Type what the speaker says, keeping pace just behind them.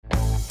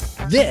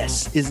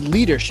This is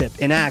Leadership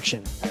in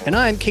Action, and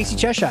I'm Casey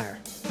Cheshire.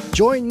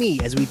 Join me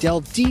as we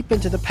delve deep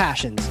into the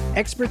passions,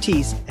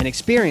 expertise, and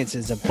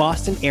experiences of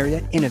Boston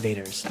area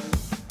innovators.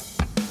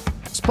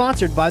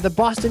 Sponsored by the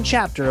Boston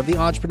chapter of the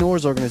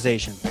Entrepreneurs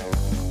Organization.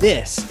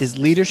 This is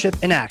Leadership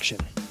in Action.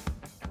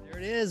 There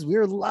it is.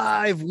 We're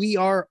live. We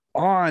are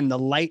on. The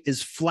light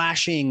is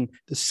flashing.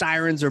 The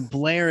sirens are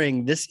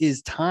blaring. This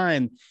is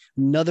time.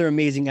 Another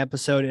amazing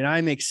episode, and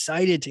I'm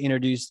excited to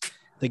introduce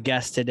the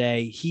guest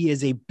today. He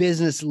is a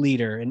business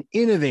leader, an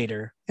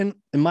innovator, and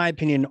in my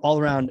opinion,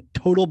 all-around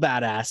total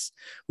badass,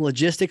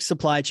 logistics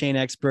supply chain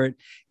expert,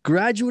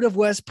 graduate of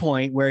West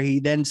Point, where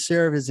he then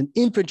served as an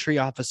infantry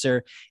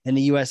officer in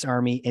the U.S.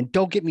 Army. And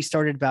don't get me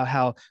started about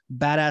how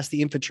badass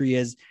the infantry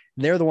is.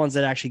 They're the ones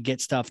that actually get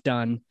stuff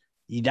done.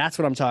 That's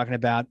what I'm talking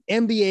about.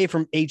 MBA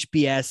from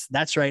HBS.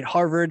 That's right.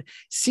 Harvard.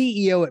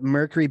 CEO at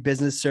Mercury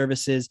Business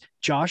Services.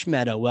 Josh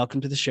Medow,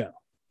 welcome to the show.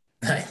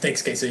 Hi,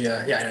 thanks, Casey.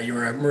 Yeah, I know you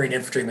were a Marine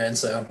infantryman,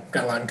 so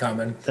got a lot in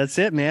common. That's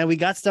it, man. We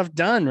got stuff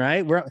done,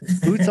 right? We're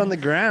boots on the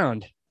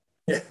ground.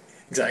 Yeah,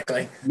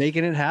 exactly.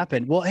 Making it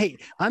happen. Well, hey,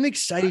 I'm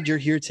excited you're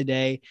here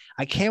today.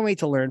 I can't wait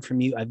to learn from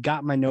you. I've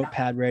got my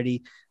notepad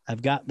ready.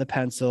 I've got the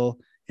pencil.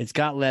 It's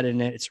got lead in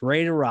it. It's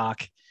ready to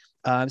rock.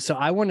 So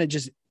I want to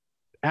just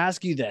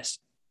ask you this.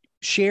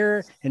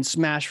 Share and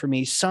smash for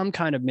me some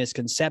kind of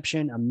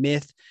misconception, a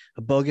myth,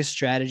 a bogus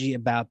strategy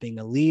about being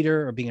a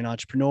leader or being an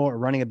entrepreneur or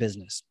running a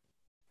business.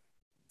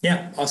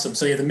 Yeah, awesome.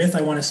 So the myth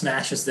I want to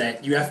smash is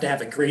that you have to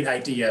have a great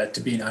idea to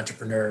be an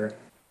entrepreneur.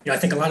 I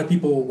think a lot of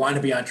people want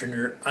to be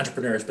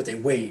entrepreneurs, but they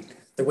wait.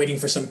 They're waiting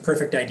for some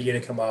perfect idea to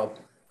come up,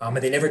 and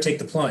they never take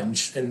the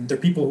plunge. And they're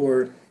people who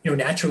are,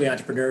 naturally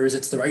entrepreneurs.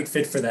 It's the right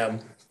fit for them,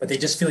 but they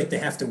just feel like they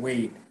have to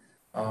wait.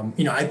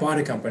 I bought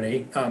a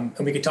company, and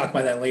we could talk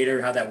about that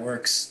later, how that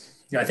works.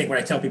 I think when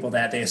I tell people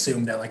that, they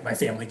assume that like my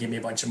family gave me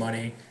a bunch of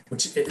money,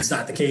 which is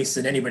not the case,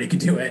 and anybody could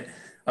do it.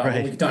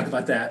 Right. We can talk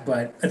about that,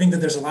 but I think that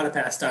there's a lot of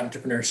paths to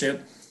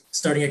entrepreneurship.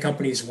 Starting a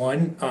company is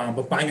one,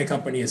 but buying a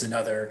company is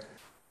another.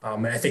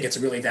 And I think it's a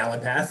really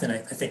valid path, and I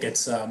think it's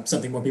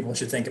something more people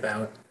should think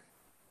about.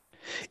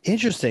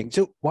 Interesting.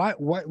 So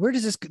where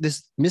does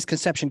this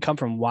misconception come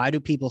from? Why do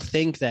people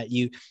think that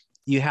you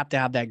have to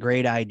have that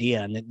great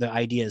idea and the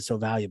idea is so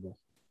valuable?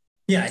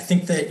 Yeah, I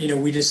think that,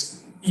 we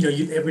just,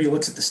 everybody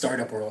looks at the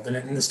startup world, and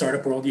in the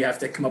startup world, you have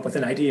to come up with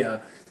an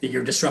idea that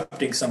you're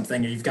disrupting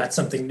something, or you've got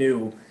something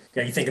new.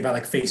 You think about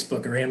like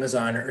Facebook or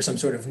Amazon or some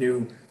sort of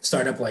new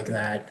startup like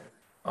that.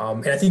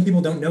 And I think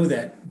people don't know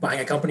that buying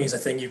a company is a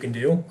thing you can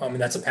do.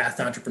 And that's a path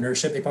to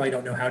entrepreneurship. They probably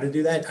don't know how to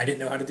do that. I didn't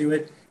know how to do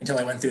it until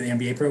I went through the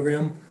MBA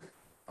program.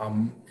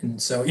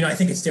 And so, I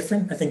think it's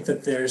different. I think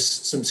that there's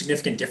some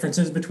significant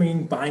differences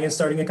between buying and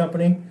starting a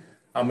company.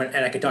 And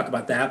I could talk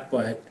about that,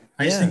 but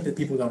I just think that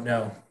people don't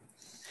know.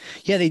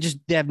 Yeah, they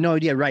have no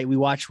idea. Right. We're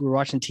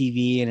watching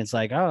TV and it's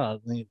like, oh,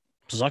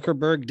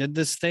 Zuckerberg did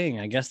this thing.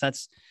 I guess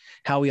that's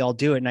how we all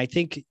do it. And I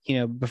think,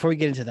 before we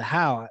get into the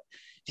how,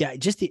 yeah,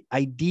 just the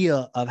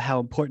idea of how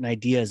important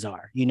ideas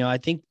are. I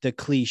think the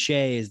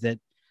cliche is that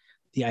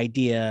the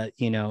idea,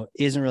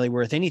 isn't really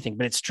worth anything,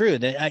 but it's true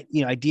that,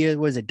 idea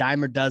was a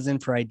dime a dozen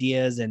for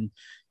ideas, and,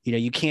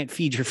 you can't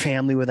feed your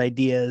family with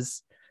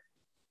ideas.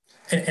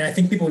 And I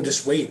think people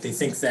just wait. They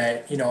think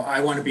that, I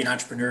want to be an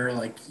entrepreneur,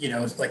 like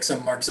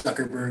some Mark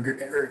Zuckerberg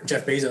or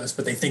Jeff Bezos,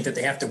 but they think that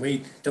they have to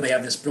wait till they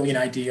have this brilliant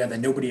idea that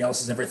nobody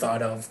else has ever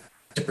thought of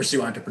to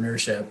pursue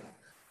entrepreneurship.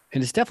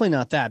 And it's definitely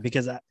not that,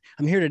 because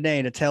I'm here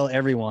today to tell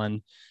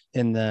everyone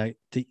in the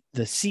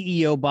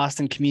CEO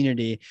Boston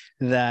community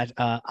that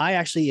I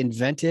actually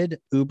invented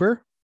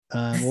Uber.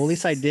 Well, at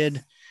least I did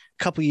a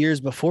couple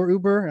years before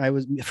Uber.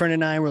 A friend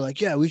and I were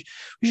like, yeah, we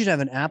should have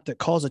an app that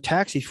calls a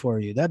taxi for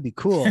you. That'd be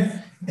cool.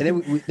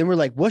 And then we're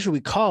like, what should we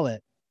call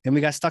it? And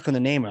we got stuck on the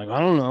name. We're like, I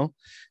don't know.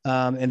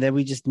 And then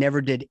we just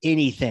never did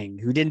anything.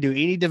 We didn't do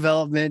any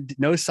development,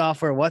 no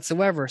software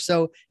whatsoever.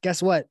 So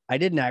guess what? I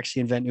didn't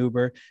actually invent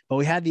Uber, but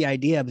we had the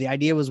idea. But the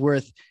idea was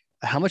worth,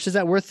 how much is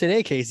that worth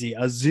today, Casey?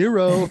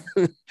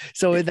 $0.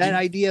 So that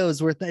idea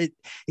was worth it.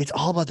 It's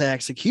all about the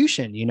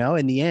execution,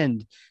 in the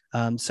end.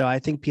 So I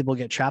think people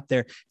get trapped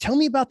there. Tell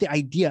me about the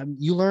idea.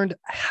 You learned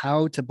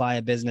how to buy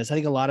a business. I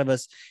think a lot of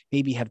us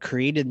maybe have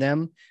created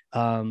them,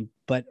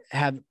 but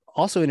have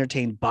also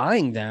entertained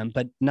buying them,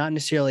 but not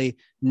necessarily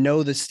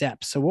know the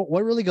steps. So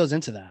what really goes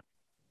into that?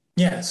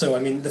 Yeah. So,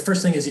 the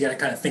first thing is you got to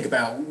kind of think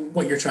about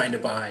what you're trying to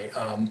buy.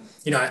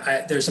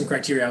 There's some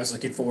criteria I was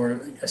looking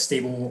for: a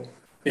stable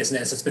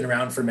business that's been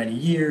around for many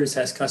years,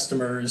 has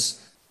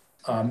customers.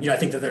 I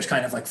think that there's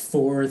kind of like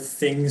four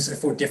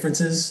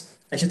differences,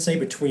 I should say,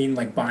 between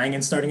like buying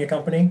and starting a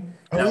company.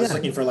 And I was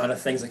looking for a lot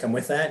of things that come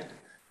with that.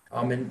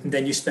 And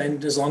then you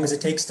spend as long as it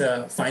takes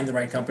to find the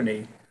right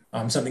company,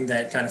 something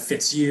that kind of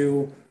fits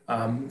you,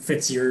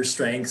 fits your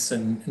strengths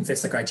and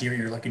fits the criteria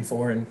you're looking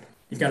for. And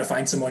you've got to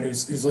find someone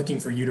who's looking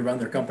for you to run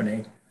their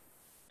company.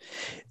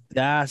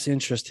 That's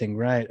interesting.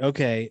 Right.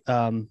 Okay.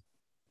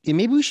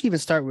 Maybe we should even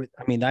start with,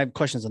 I have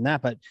questions on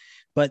that, but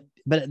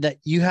that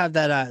you have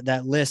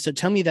that list. So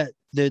tell me that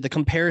the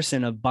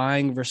comparison of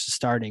buying versus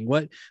starting,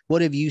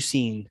 what have you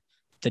seen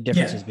the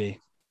differences be?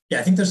 Yeah,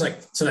 I think there's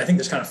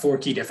kind of four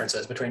key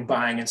differences between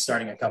buying and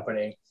starting a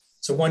company.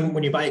 So one,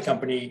 when you buy a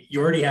company,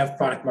 you already have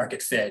product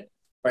market fit,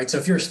 right? So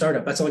if you're a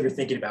startup, that's all you're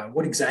thinking about.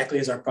 What exactly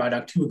is our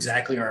product? Who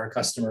exactly are our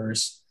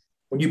customers?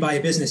 When you buy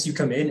a business, you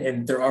come in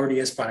and there already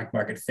is product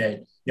market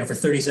fit. For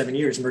 37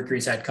 years,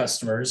 Mercury's had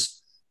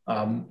customers,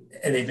 and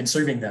they've been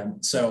serving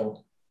them.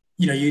 So,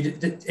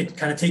 it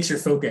kind of takes your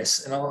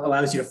focus and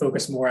allows you to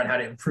focus more on how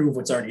to improve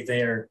what's already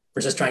there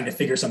versus trying to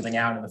figure something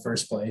out in the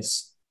first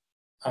place.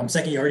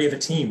 Second, you already have a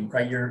team,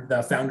 right? You're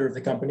the founder of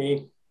the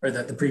company, or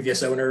the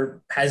previous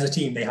owner has a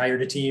team. They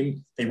hired a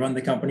team. They run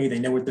the company. They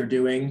know what they're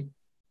doing.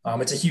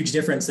 It's a huge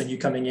difference than you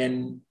coming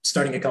in,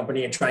 starting a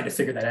company and trying to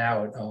figure that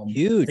out.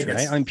 Huge,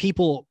 right? I mean,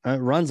 people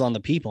runs on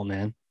the people,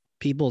 man.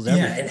 People's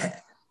everything.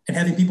 And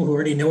having people who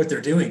already know what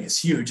they're doing is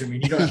huge. I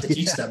mean, you don't have to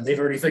teach them. They've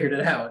already figured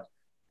it out.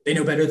 They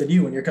know better than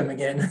you when you're coming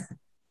in.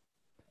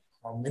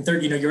 And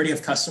third, you already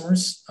have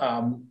customers.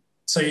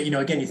 So,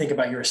 again, you think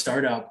about you're a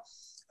startup.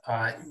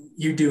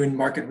 You're doing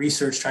market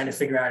research, trying to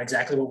figure out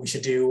exactly what we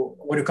should do.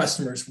 What do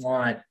customers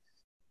want?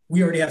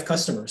 We already have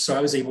customers. So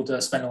I was able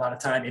to spend a lot of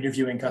time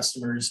interviewing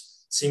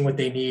customers, seeing what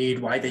they need,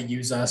 why they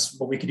use us,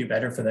 what we could do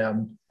better for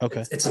them.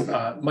 Okay. It's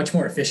much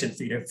more efficient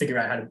for you to figure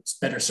out how to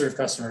better serve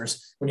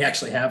customers when you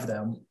actually have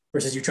them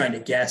versus you trying to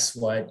guess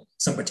what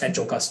some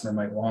potential customer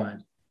might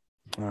want.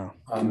 Wow.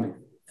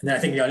 And then I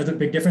think another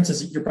big difference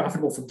is you're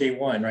profitable from day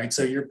one, right?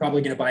 So you're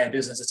probably going to buy a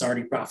business that's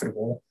already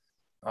profitable.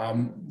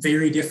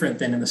 Very different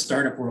than in the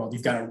startup world.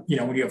 You've got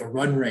when you have a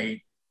run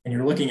rate and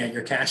you're looking at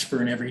your cash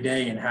burn every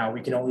day and how we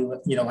can only,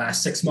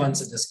 last 6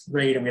 months at this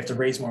rate and we have to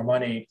raise more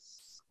money.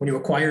 When you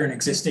acquire an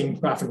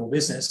existing profitable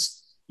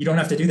business, you don't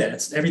have to do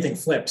that. Everything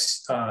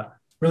flips.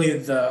 Really,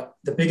 the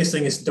biggest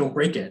thing is don't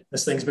break it.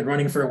 This thing's been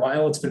running for a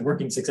while. It's been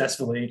working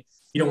successfully.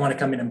 You don't want to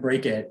come in and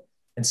break it.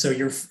 And so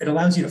it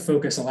allows you to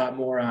focus a lot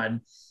more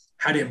on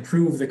how to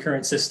improve the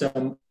current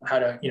system, how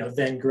to,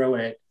 then grow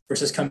it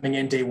versus coming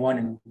in day one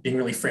and being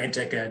really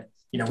frantic at,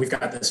 we've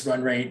got this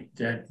run rate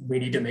that we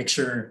need to make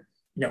sure,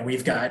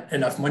 we've got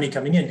enough money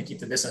coming in to keep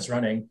the business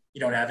running.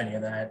 You don't have any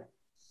of that.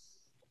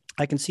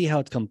 I can see how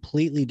it's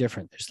completely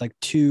different. There's like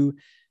two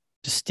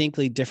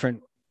distinctly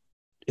different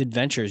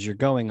adventures you're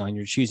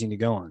choosing to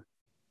go on.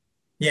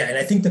 Yeah. And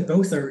I think that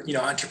both are,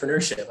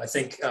 entrepreneurship. I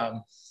think,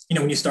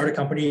 when you start a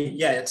company,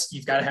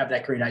 you've got to have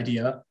that great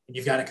idea and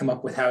you've got to come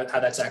up with how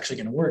that's actually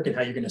going to work and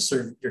how you're going to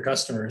serve your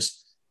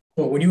customers.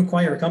 But when you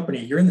acquire a company,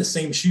 you're in the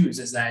same shoes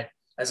as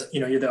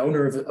you're the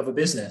owner of a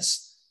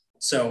business.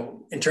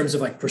 So in terms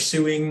of like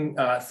pursuing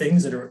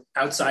things that are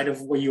outside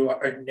of what you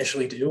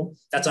initially do,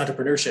 that's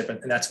entrepreneurship.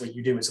 And that's what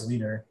you do as a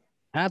leader.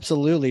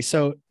 Absolutely.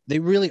 So they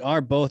really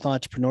are both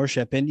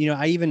entrepreneurship. And,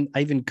 I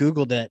even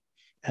Googled it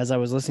as I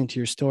was listening to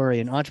your story.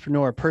 An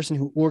entrepreneur, a person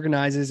who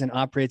organizes and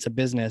operates a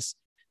business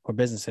or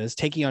businesses,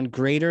 taking on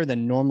greater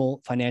than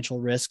normal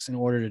financial risks in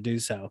order to do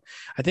so.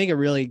 I think it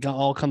really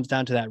all comes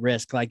down to that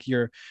risk. Like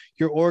you're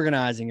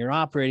organizing, you're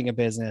operating a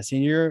business,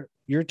 and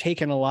you're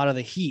taking a lot of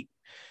the heat.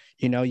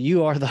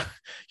 You're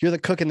the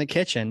cook in the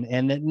kitchen,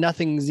 and that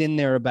nothing's in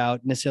there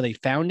about necessarily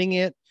founding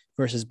it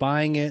versus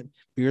buying it.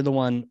 But you're the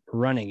one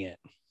running it.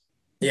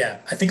 Yeah,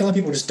 I think a lot of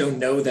people just don't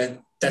know that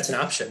that's an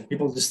option.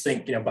 People just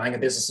think, buying a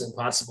business is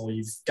impossible.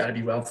 You've got to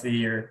be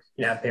wealthy or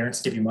have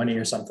parents give you money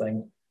or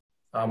something.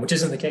 Which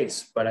isn't the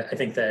case, but I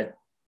think that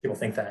people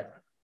think that.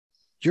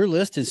 Your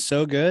list is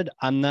so good.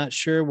 I'm not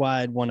sure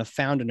why I'd want to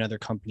found another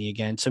company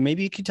again. So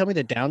maybe you can tell me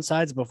the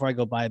downsides before I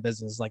go buy a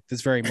business like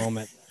this very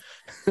moment.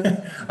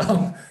 The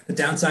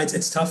downsides,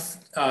 it's tough.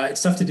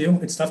 It's tough to do.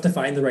 It's tough to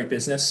find the right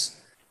business.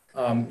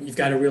 You've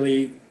got to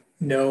really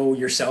know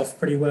yourself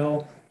pretty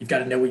well. You've got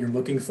to know what you're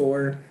looking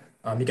for.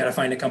 You got to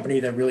find a company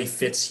that really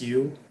fits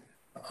you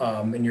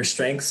and your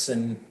strengths.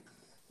 And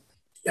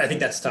I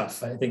think that's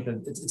tough. I think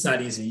that it's not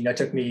easy.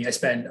 I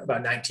spent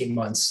about 19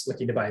 months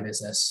looking to buy a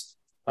business.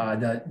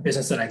 The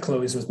business that I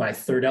closed was my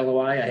third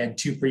LOI. I had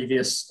two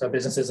previous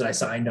businesses that I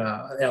signed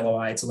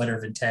LOI. It's a letter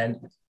of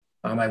intent.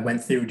 I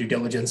went through due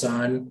diligence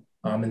on,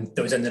 and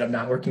those ended up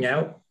not working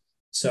out.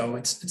 So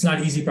it's not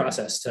an easy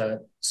process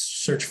to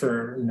search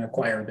for and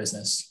acquire a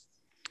business.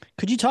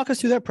 Could you talk us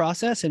through that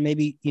process and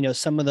maybe,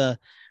 some of the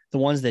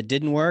ones that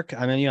didn't work?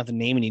 I mean, you don't have to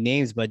name any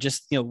names, but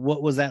just,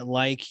 what was that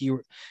like?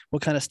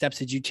 What kind of steps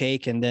did you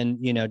take? And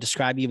then,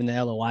 describe even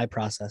the LOI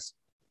process.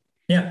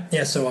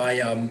 Yeah. So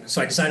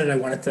I decided I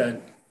wanted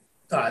to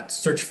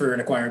search for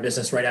and acquire a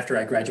business right after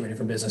I graduated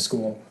from business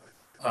school.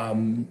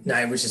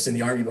 I was just in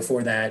the Army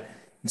before that.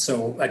 And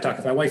so I talked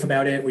with my wife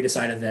about it. We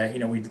decided that,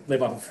 we'd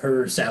live off of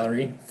her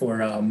salary for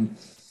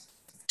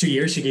 2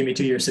 years. She gave me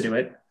 2 years to do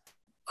it.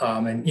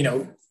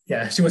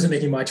 She wasn't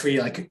making much.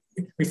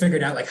 We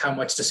figured out how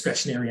much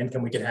discretionary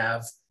income we could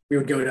have. We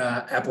would go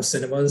to Apple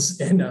Cinemas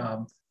in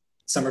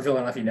Somerville. I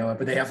don't know if you know it,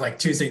 but they have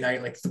Tuesday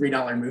night,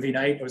 $3 movie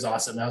night. It was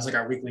awesome. That was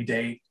our weekly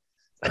date.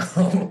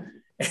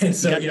 And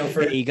so,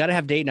 you got to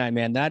have date night,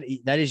 man. That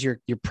is your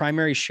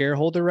primary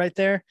shareholder right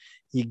there.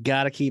 You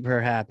got to keep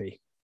her happy.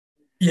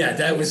 Yeah,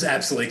 that was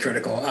absolutely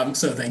critical. I'm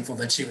so thankful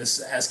that she was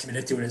as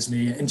committed to it as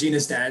me. And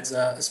Gina's dad's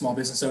a small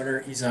business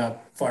owner. He's a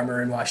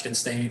farmer in Washington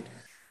State.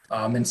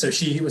 And so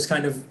she was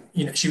kind of,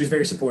 she was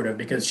very supportive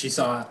because she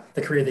saw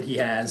the career that he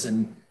has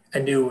and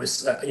knew it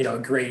was, he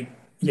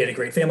had a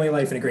great family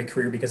life and a great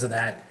career because of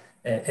that.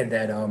 And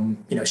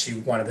that, she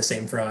wanted the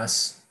same for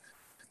us.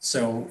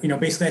 So,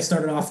 basically I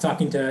started off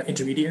talking to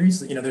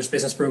intermediaries. There's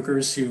business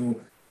brokers who,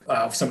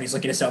 if somebody's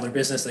looking to sell their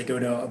business, they go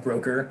to a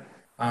broker.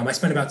 I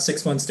spent about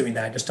 6 months doing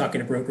that, just talking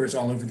to brokers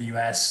all over the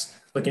US,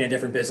 looking at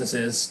different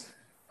businesses.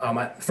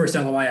 First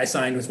LOI I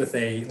signed was with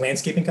a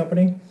landscaping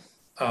company,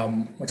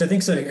 which I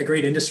think is a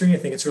great industry. I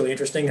think it's really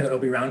interesting. It'll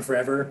be around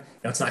forever.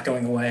 It's not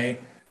going away.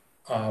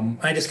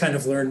 I just kind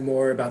of learned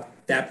more about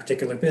that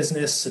particular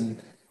business,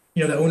 and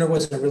the owner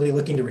wasn't really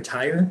looking to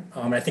retire.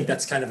 And I think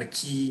that's kind of a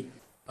key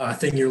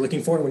thing you're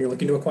looking for when you're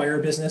looking to acquire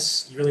a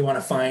business. You really want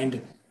to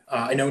find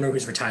an owner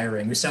who's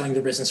retiring, who's selling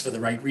their business for the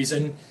right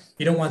reason.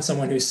 You don't want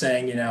someone who's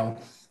saying,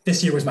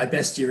 this year was my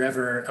best year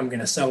ever. I'm going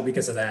to sell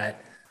because of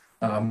that.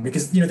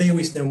 Because they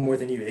always know more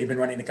than you. They've been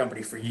running the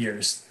company for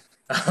years,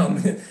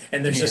 and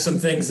there's just some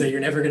things that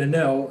you're never going to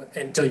know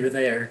until you're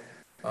there.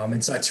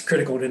 And so it's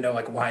critical to know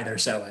why they're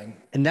selling.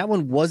 And that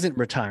one wasn't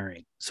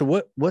retiring. So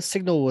what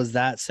signal was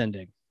that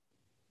sending?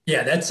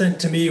 Yeah, that sent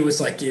to me was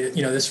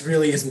this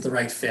really isn't the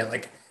right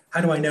fit. How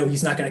do I know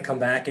he's not going to come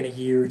back in a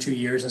year or 2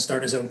 years and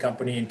start his own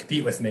company and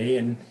compete with me?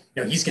 And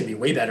he's going to be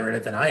way better at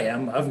it than I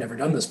am. I've never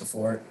done this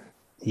before.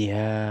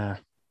 Yeah,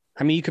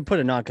 I mean, you could put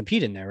a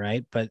non-compete in there,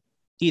 right? But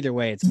either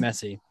way, it's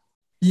messy.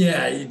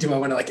 Yeah. Do I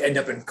want to end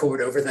up in court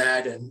over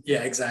that? And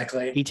yeah,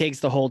 exactly. He takes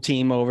the whole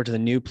team over to the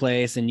new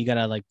place and you got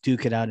to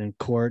duke it out in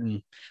court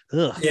and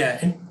ugh. Yeah.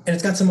 And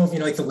it's got some of,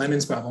 the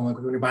lemons problem.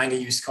 When you're buying a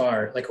used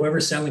car,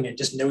 whoever's selling it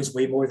just knows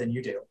way more than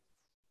you do.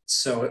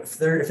 So if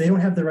they don't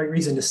have the right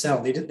reason to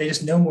sell, they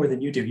just know more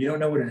than you do. You don't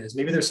know what it is.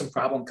 Maybe there's some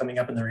problem coming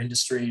up in their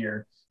industry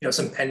or,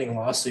 some pending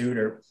lawsuit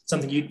or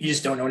something you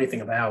just don't know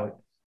anything about.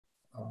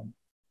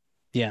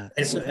 Yeah.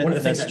 And one of the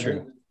things that's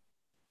true.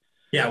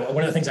 Yeah,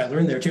 one of the things I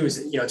learned there too is,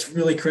 it's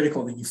really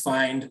critical that you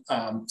find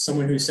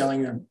someone who's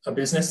selling a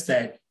business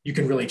that you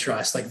can really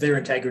trust. Their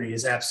integrity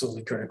is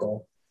absolutely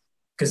critical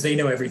because they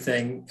know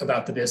everything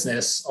about the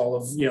business, all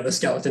of, the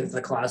skeletons in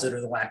the closet or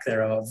the lack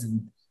thereof.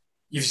 And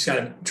you just got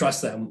to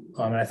trust them.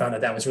 And I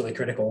found that was really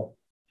critical.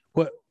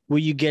 What were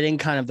you getting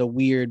kind of the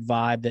weird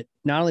vibe that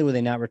not only were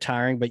they not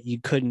retiring, but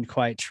you couldn't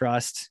quite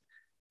trust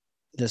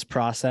this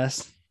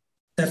process?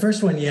 That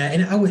first one, yeah.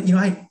 And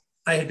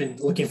I had been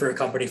looking for a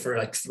company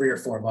for 3 or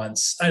 4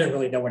 months. I didn't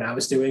really know what I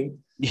was doing.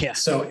 Yeah.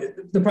 So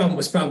the problem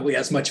was probably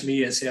as much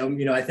me as him.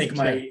 I think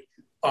my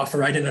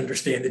offer, I didn't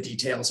understand the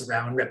details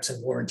around reps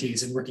and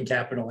warranties and working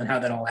capital and how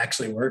that all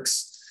actually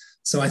works.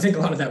 So I think a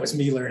lot of that was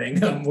me learning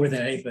more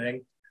than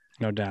anything.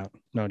 No doubt.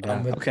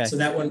 Okay. So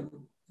that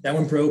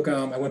one broke.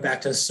 I went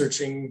back to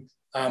searching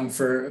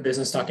for a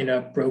business, talking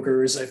to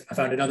brokers. I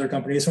found another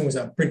company. This one was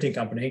a printing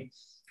company.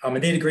 And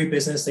they had a great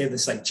business. They had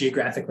this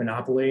geographic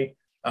monopoly.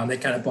 They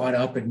kind of bought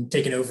up and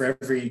taken over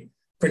every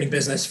printing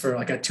business for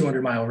a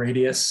 200-mile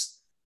radius,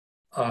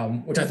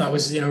 which I thought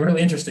was,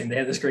 really interesting. They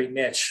had this great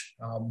niche.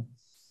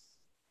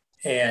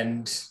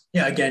 And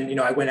yeah, again,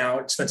 I went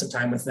out, spent some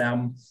time with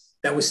them.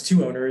 That was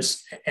 2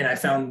 owners. And I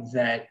found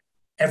that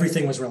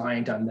everything was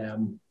reliant on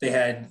them. They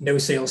had no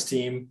sales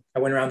team. I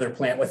went around their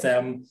plant with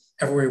them.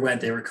 Everywhere we went,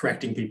 they were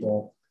correcting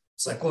people.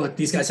 It's look,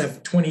 these guys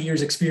have 20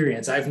 years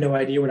experience. I have no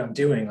idea what I'm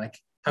doing.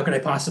 How could I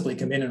possibly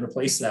come in and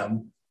replace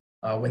them?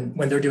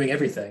 When they're doing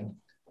everything.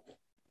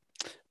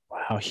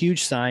 Wow,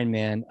 huge sign,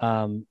 man.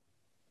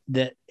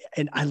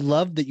 And I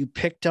love that you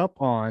picked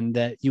up on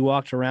that. You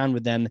walked around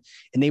with them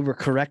and they were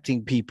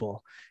correcting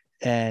people,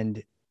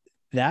 and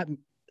that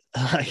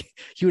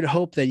you would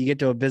hope that you get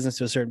to a business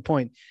to a certain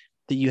point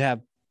that you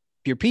have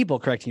your people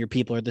correcting your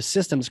people or the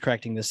system's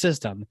correcting the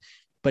system.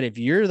 But if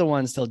you're the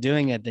one still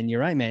doing it, then you're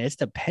right, man. It's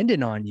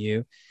dependent on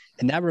you,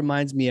 and that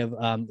reminds me of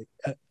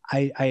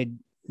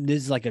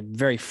this is a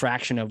very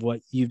fraction of what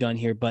you've done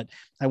here, but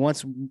I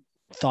once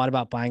thought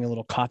about buying a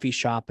little coffee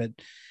shop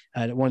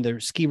at one of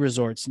the ski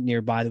resorts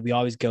nearby that we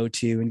always go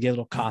to and get a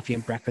little coffee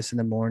and breakfast in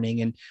the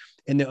morning.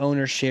 And the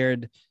owner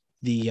shared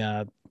he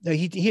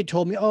had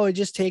told me, it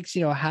just takes,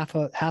 half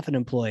an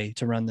employee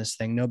to run this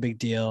thing. No big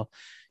deal.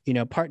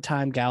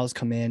 Part-time gals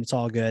come in, it's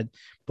all good.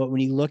 But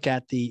when you look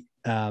at he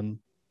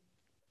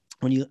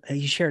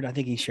shared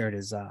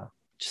his,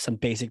 just some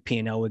basic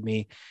P&L with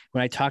me.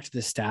 When I talked to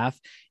the staff,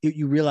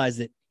 you realize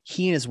that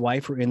he and his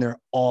wife were in there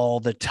all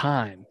the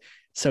time.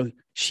 So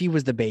she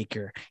was the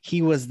baker.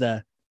 He was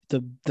the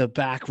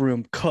back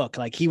room cook.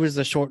 He was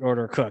the short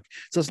order cook.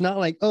 So it's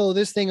not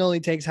this thing only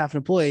takes half an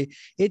employee.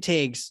 It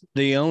takes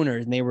the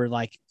owners, and they were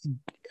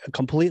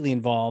completely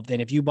involved.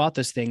 And if you bought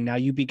this thing, now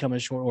you become a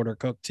short order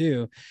cook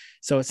too.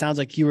 So it sounds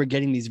like you were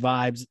getting these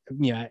vibes,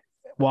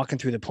 walking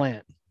through the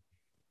plant.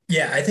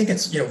 Yeah, I think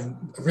it's,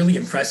 really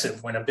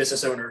impressive when a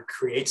business owner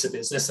creates a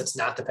business that's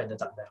not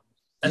dependent on them.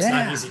 That's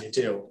not easy to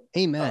do.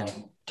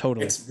 Amen.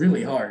 Totally. It's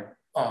really hard.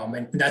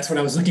 And that's what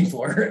I was looking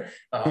for.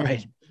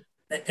 Right.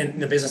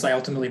 And the business I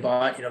ultimately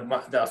bought,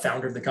 the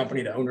founder of the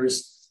company, the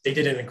owners, they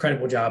did an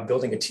incredible job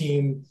building a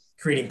team,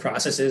 creating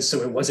processes.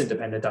 So it wasn't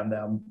dependent on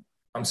them.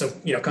 So,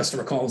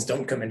 customer calls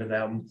don't come into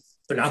them.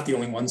 they're not the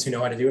only ones who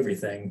know how to do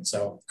everything.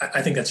 So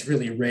I think that's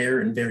really rare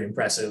and very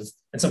impressive,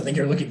 and something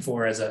you're looking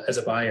for as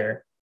a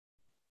buyer.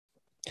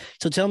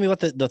 So tell me what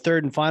the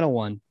third and final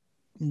one.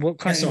 What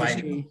kind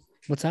Yeah,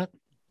 what's that?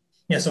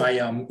 Yeah, so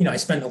I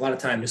spent a lot of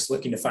time just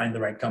looking to find the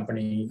right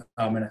company,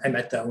 and I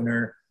met the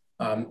owner.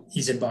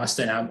 He's in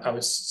Boston. I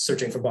was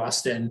searching for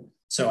Boston,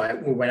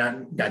 so we went out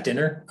and got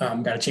dinner.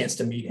 Got a chance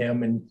to meet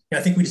him, and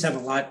I think we just have a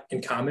lot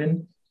in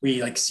common.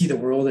 We like see the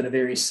world in a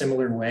very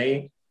similar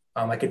way.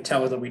 I could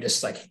tell that we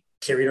just like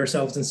carried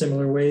ourselves in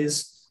similar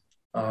ways.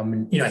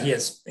 And he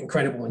has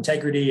incredible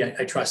integrity.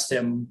 I trust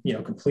him,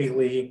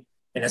 completely.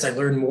 And as I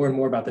learned more and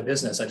more about the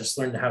business, I just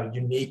learned how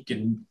unique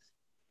and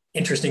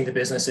interesting the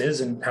business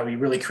is, and how he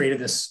really created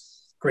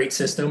this great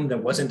system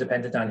that wasn't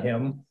dependent on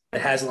him.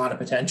 It has a lot of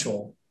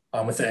potential,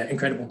 with an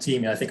incredible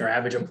team. And I think our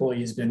average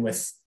employee has been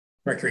with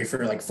Mercury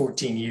for like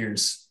 14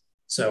 years.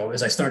 So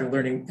as I started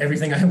learning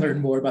everything, I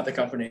learned more about the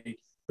company,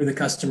 who the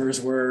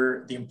customers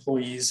were, the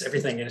employees,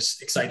 everything. It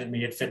just excited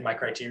me. It fit my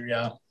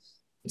criteria.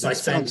 So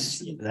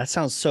that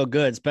sounds so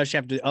good, especially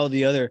after all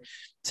the other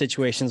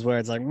situations where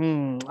it's like,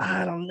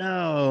 I don't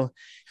know.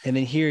 And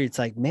then here it's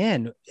like,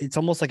 man, it's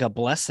almost like a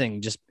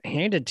blessing just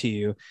handed to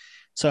you.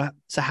 So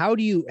how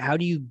do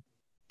you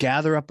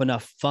gather up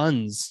enough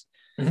funds,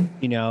 living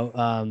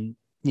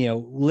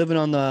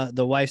on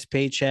the wife's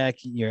paycheck,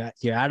 you're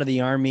out of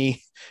the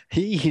army,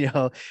 you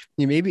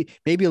maybe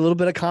a little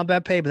bit of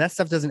combat pay, but that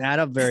stuff doesn't add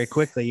up very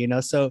quickly,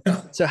 so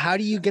how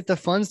do you get the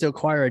funds to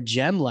acquire a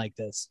gem like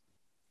this?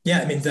 Yeah,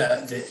 I mean,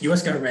 the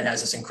U.S. government has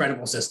this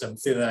incredible system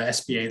through the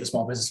SBA, the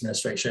Small Business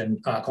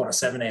Administration, called a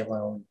 7A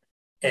loan.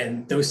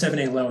 And those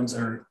 7A loans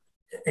are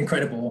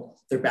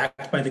incredible. They're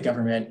backed by the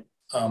government.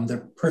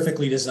 They're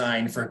perfectly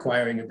designed for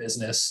acquiring a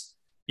business.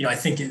 I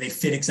think they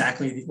fit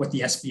exactly what the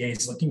SBA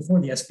is looking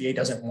for. The SBA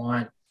doesn't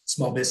want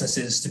small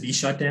businesses to be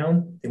shut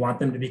down. They want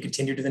them to be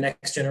continued to the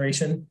next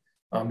generation.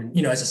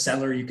 As a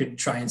seller, you could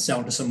try and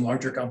sell to some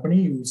larger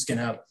company who's going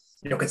to,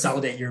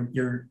 consolidate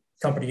your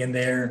company in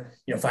there,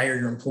 fire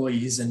your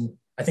employees. And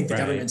I think the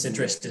government's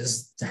interest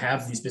is to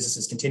have these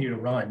businesses continue to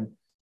run.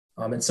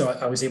 And so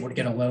I was able to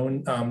get a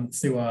loan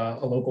through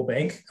a local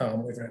bank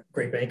with a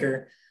great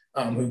banker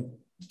who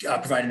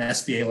provided an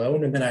SBA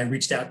loan. And then I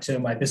reached out to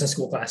my business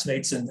school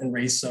classmates and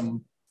raised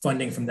some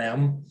funding from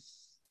them.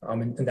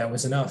 And that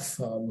was enough.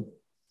 Do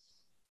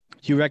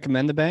you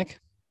recommend the bank?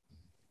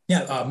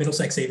 Yeah,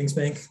 Middlesex Savings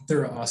Bank.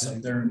 They're awesome.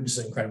 They're just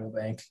an incredible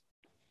bank.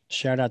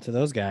 Shout out to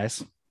those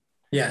guys.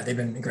 Yeah, they've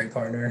been a great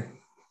partner.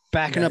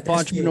 Backing up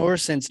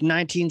entrepreneurs since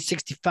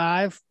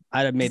 1965.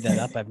 I'd have made that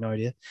up. I have no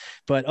idea.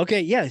 But okay,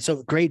 yeah.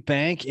 So great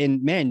bank,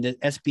 and man, the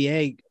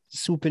SBA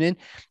swooping in.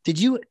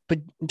 But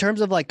in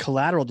terms of like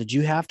collateral, did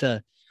you have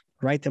to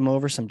write them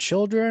over some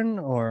children,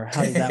 or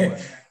how did that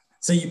work?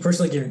 So you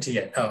personally guarantee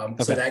it.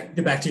 So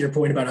that back to your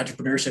point about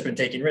entrepreneurship and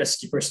taking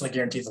risks, you personally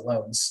guarantee the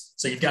loans.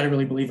 So you've got to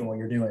really believe in what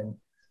you're doing.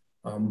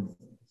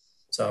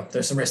 So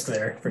there's some risk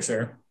there for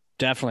sure.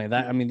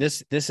 Definitely.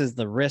 This is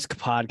the risk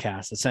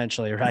podcast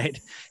essentially, right?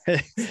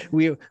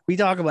 we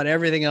talk about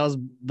everything else,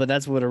 but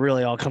that's what it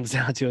really all comes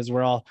down to, is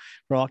we're all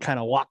kind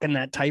of walking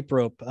that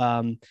tightrope.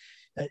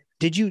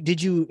 Did you,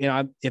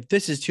 if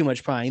this is too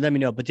much prying, let me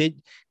know, but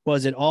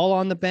was it all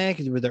on the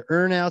bank? Were there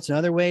earnouts and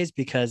other ways?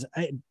 Because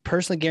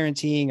personally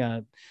guaranteeing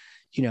a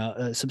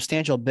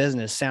substantial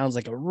business sounds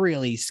like a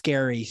really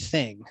scary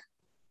thing.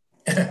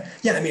 Yeah.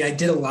 I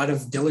did a lot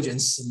of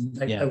diligence,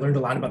 and I learned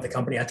a lot about the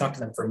company. I talked to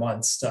them for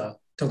months to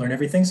learn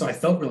everything. So I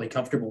felt really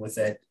comfortable with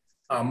it.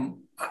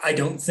 I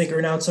don't think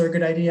earnouts are a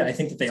good idea. I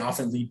think that they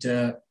often lead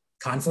to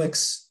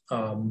conflicts.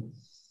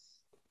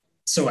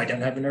 So I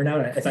don't have an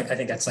earnout. I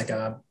think that's like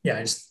I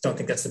just don't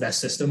think that's the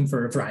best system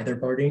for either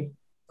party.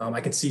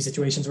 I could see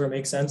situations where it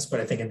makes sense, but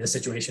I think in this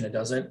situation, it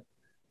doesn't.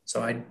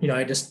 So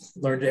I just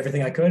learned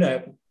everything I could.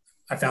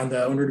 I found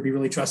the owner to be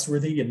really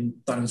trustworthy and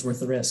thought it was worth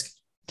the risk.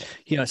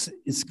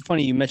 It's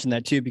funny you mentioned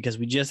that too, because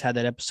we just had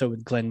that episode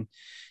with Glenn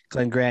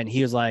Grant.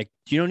 He was like,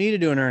 you don't need to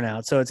do an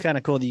earnout. So it's kind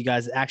of cool that you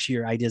guys actually,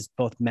 your ideas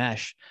both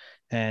mesh.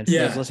 And for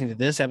those listening to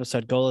this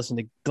episode, go listen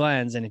to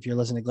Glenn's. And if you're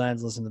listening to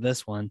Glenn's, listen to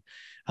this one.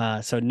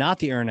 So not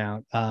the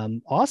earnout.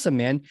 Awesome,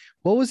 man.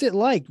 What was it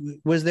like?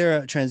 Was there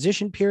a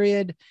transition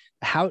period?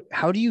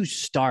 How do you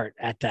start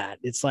at that?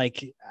 It's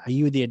like, are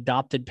you the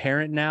adopted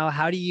parent now?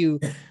 How do you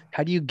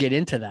get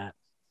into that?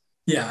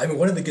 Yeah,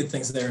 one of the good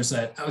things there is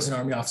that I was an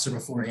Army officer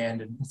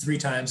beforehand, and 3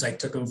 times I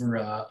took over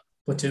a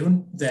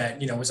platoon that,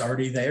 was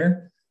already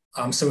there.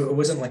 So it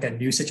wasn't like a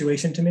new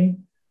situation to me,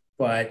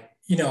 but,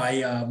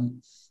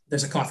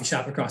 there's a coffee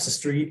shop across the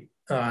street.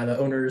 The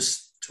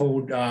owners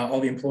told all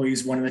the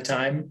employees one at a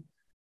time.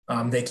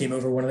 They came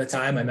over one at a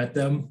time. I met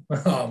them.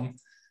 So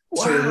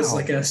it was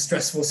like a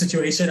stressful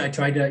situation. I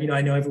tried to,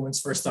 I know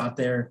everyone's first thought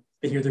there,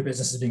 they hear their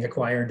business is being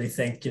acquired. They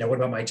think, what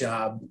about my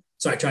job?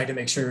 So I tried to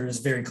make sure it was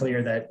very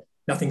clear that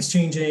nothing's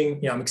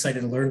changing. I'm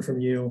excited to learn from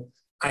you.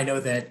 I know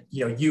that,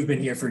 you've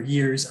been here for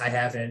years. I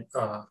haven't.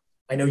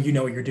 I know you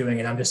know what you're doing,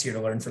 and I'm just here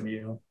to learn from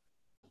you.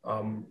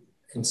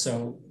 And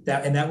so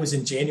that was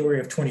in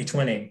January of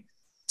 2020.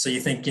 So you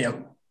think,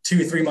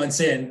 2 or 3 months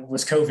in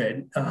was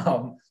COVID.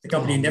 The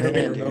company Oh had never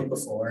been man, remote dude,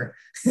 before.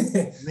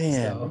 man.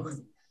 So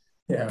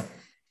yeah,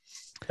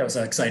 that was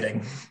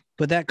exciting.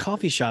 But that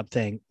coffee shop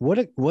thing,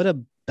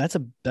 that's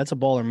a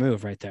baller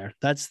move right there.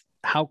 That's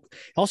how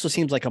it also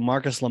seems like a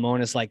Marcus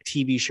Lemonis like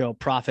TV show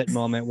profit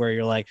moment where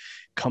you're like,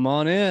 come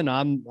on in,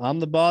 I'm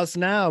the boss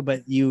now.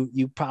 But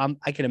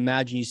I can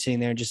imagine you sitting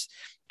there just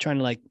trying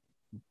to like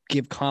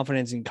give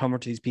confidence and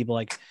comfort to these people.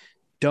 Like,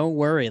 don't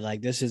worry,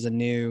 like this is a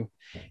new.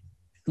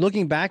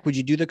 Looking back, would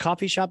you do the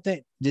coffee shop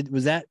that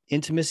was that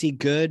intimacy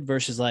good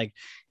versus like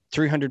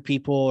 300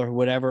 people or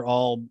whatever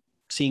all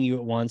seeing you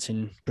at once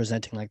and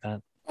presenting like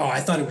that? Oh, I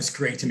thought it was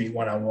great to meet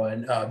one on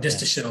one, just Yeah.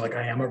 to show like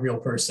I am a real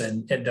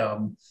person. And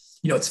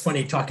it's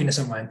funny talking to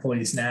some of my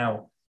employees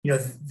now.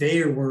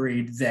 They are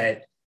worried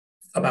that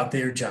about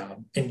their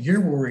job, and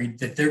you're worried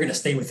that they're going to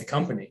stay with the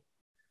company.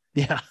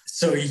 Yeah.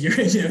 So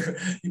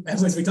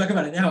as we talk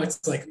about it now,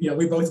 it's like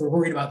we both were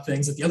worried about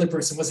things that the other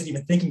person wasn't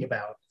even thinking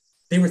about.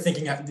 They were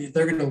thinking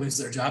they're going to lose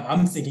their job.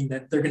 I'm thinking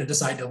that they're going to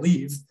decide to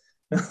leave.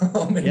 Yeah. It's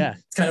kind of Yeah.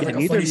 like a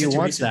Neither funny of you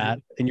wants situation.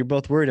 that, and you're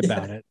both worried Yeah.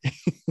 about it.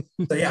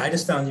 So yeah, I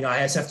just found,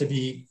 I just have to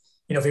be,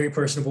 very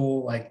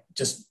personable, like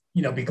just,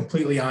 be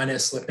completely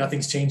honest. Look,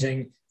 nothing's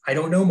changing. I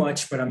don't know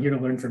much, but I'm here to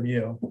learn from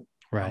you.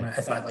 Right.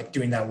 I thought like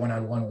doing that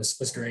one-on-one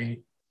was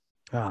great.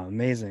 Oh,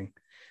 amazing.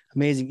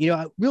 Amazing.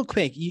 Real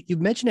quick, you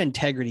mentioned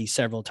integrity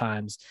several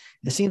times.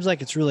 It seems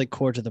like it's really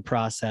core to the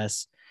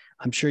process.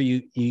 I'm sure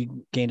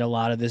you gained a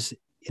lot of this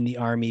in the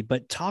Army,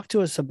 but talk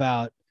to us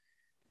about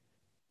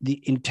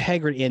the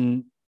integrity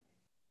in,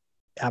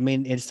 I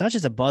mean, it's not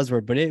just a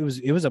buzzword, but it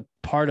was a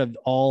part of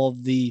all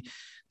of the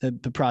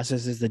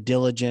processes, the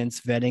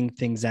diligence, vetting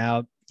things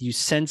out. You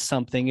sense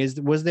something.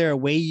 Was there a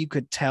way you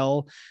could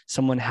tell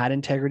someone had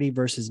integrity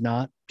versus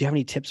not? Do you have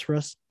any tips for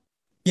us?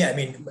 Yeah, I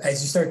mean,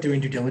 as you start doing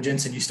due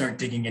diligence and you start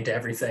digging into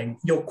everything,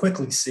 you'll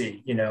quickly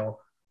see,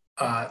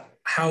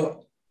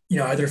 how,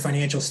 are their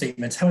financial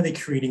statements, how are they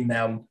creating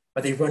them?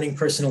 Are they running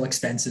personal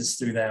expenses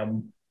through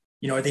them?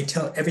 Are they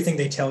tell everything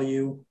they tell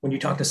you when you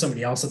talk to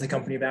somebody else at the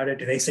company about it?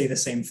 Do they say the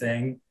same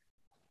thing?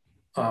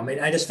 And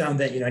I just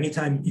found that,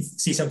 anytime you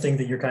see something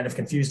that you're kind of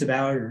confused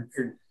about or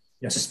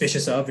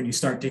suspicious of, and you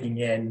start digging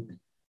in,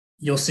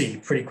 you'll see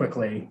pretty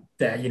quickly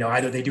that,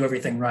 either they do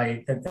everything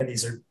right and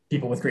these are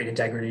people with great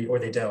integrity, or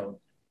they don't.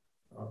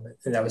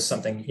 And that was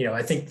something,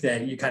 I think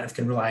that you kind of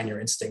can rely on your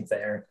instinct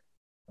there.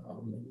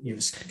 You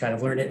just kind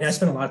of learn it. And I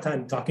spent a lot of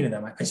time talking to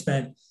them. I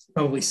spent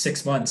probably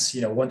 6 months,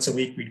 once a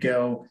week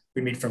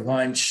we'd meet for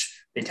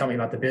lunch. They'd tell me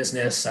about the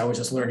business. I was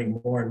just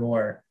learning more and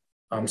more,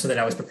 so that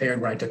I was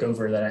prepared when I took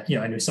over, that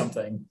I knew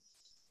something.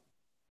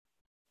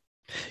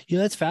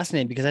 That's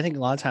fascinating because I think a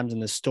lot of times in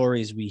the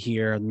stories we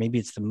hear, maybe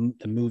it's the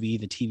movie,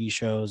 the TV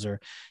shows,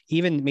 or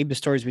even maybe the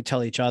stories we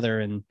tell each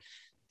other in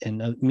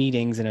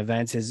meetings and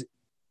events is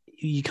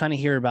you kind of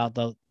hear about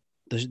the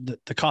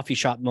coffee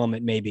shop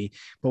moment maybe,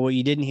 but what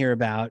you didn't hear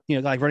about,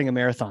 like running a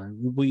marathon,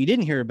 what you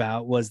didn't hear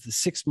about was the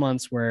 6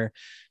 months where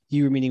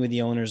you were meeting with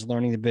the owners,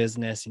 learning the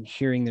business and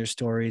hearing their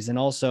stories, and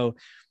also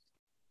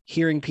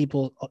hearing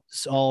people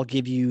all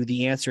give you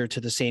the answer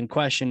to the same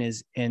question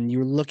and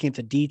you're looking at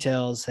the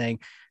details saying,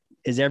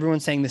 is everyone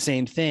saying the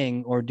same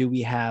thing, or do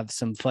we have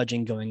some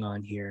fudging going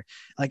on here?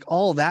 Like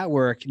all that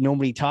work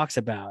nobody talks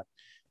about,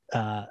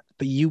 but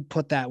you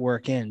put that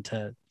work in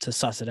to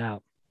suss it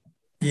out.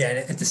 Yeah, and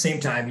at the same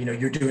time,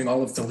 you're doing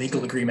all of the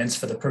legal agreements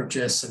for the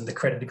purchase and the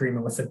credit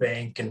agreement with the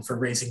bank and for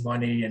raising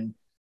money. And,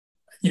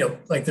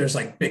 like there's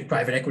like big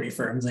private equity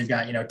firms, they've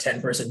got,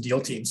 10-person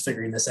deal teams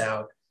figuring this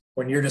out.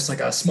 When you're just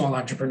like a small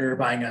entrepreneur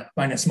buying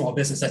a small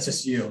business, that's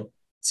just you.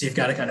 So you've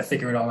got to kind of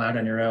figure it all out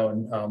on your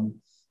own.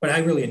 But I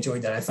really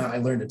enjoyed that. I thought I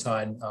learned a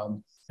ton.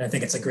 And I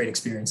think it's a great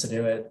experience to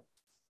do it.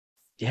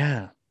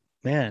 Yeah,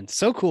 man.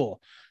 So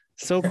cool.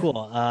 So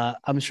cool.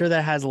 I'm sure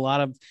that has a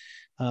lot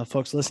of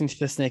folks listening to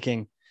this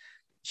thinking,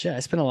 shit, I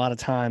spent a lot of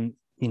time,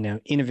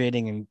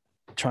 innovating and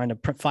trying to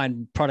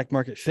find product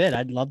market fit.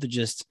 I'd love to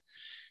just,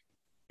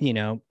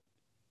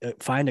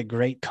 find a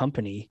great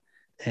company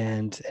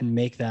and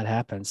make that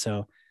happen.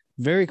 So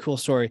very cool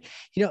story.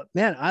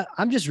 Man,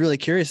 I'm just really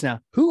curious now.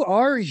 Who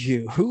are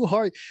you?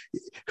 Who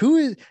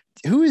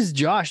is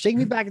Josh? Take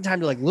me back in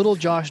time to like little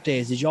Josh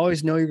days. Did you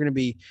always know you're going to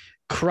be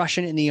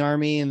crushing it in the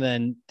Army and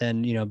then,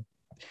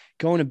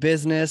 going to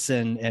business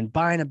and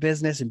buying a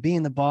business and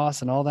being the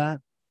boss and all that?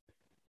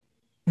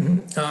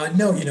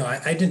 No,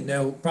 I didn't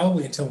know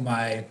probably until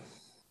my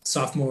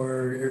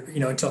sophomore,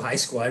 until high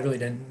school. I really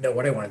didn't know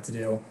what I wanted to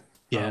do.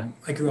 Yeah.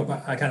 I grew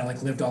up, I kind of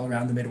like lived all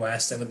around the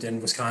Midwest. I lived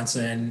in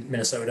Wisconsin,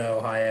 Minnesota,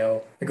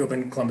 Ohio. I grew up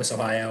in Columbus,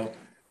 Ohio.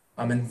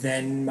 And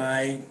then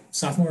my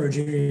sophomore or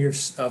junior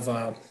years of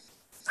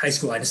high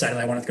school, I decided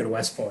I wanted to go to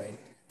West Point.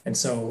 And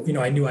so,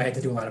 I knew I had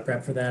to do a lot of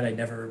prep for that.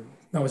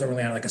 I wasn't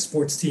really on like a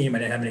sports team. I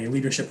didn't have any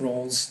leadership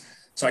roles.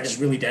 So I just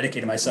really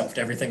dedicated myself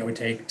to everything it would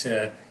take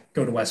to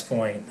go to West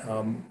Point.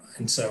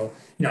 And so,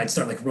 I'd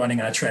start like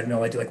running on a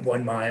treadmill. I'd do like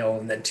 1 mile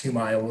and then 2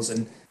 miles.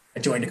 And I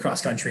joined a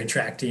cross country and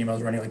track team. I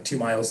was running like 2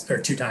 miles or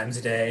 2 times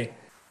a day.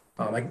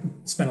 I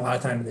spent a lot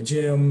of time in the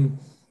gym.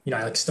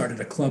 I like started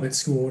a club at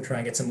school, try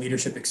and get some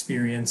leadership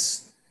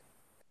experience.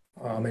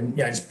 And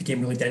yeah, I just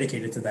became really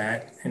dedicated to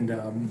that. And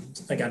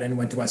I got in,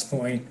 went to West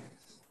Point,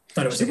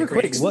 thought it was like a Super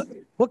great quick.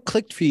 What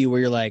clicked for you where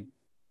you're like,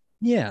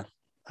 yeah,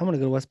 I want to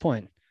go to West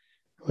Point?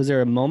 Was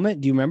there a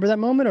moment? Do you remember that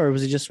moment, or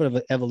was it just sort of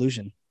an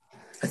evolution?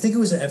 I think it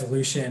was an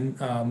evolution.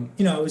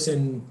 I was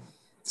in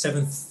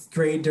seventh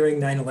grade during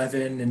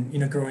 9/11,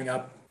 and, growing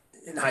up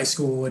in high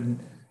school and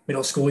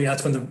middle school,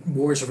 that's when the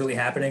wars were really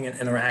happening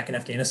in Iraq and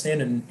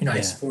Afghanistan. And, I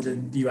Yeah.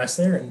 supported the US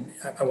there, and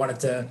I wanted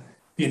to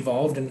be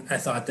involved. And I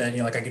thought that,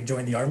 like I could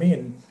join the army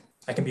and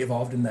I can be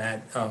involved in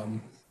that.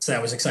 So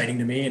that was exciting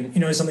to me. And,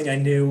 it's something I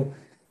knew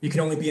you can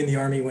only be in the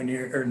army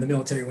or in the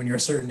military when you're a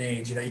certain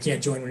age. You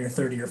can't join when you're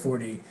 30 or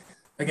 40.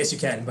 I guess you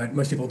can, but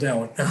most people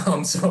don't.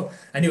 So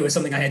I knew it was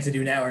something I had to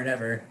do now or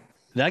never.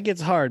 That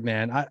gets hard,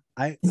 man.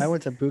 I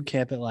went to boot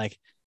camp at like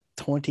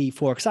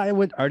 24 because I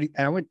went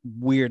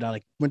weird. I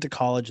like went to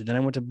college and then I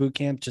went to boot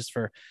camp just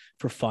for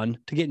fun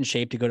to get in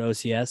shape to go to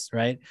OCS,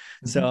 right?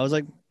 So I was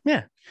like,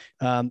 yeah.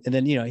 And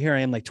then here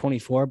I am like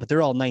 24, but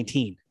they're all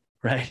 19,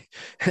 right?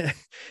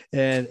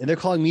 and they're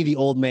calling me the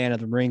old man of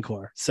the Marine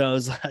Corps. So I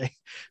was like,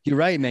 you're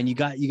right, man. You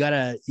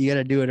gotta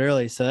do it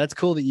early. So that's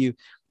cool that you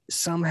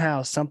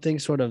somehow something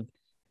sort of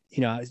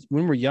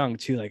when we're young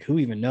too, like who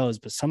even knows,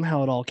 but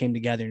somehow it all came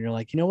together and you're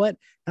like, you know what?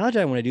 Not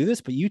that I want to do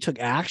this, but you took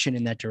action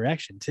in that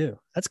direction too.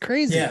 That's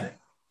crazy. Yeah.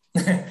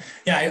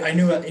 Yeah. I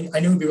knew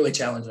it'd be really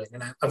challenging.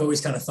 And I've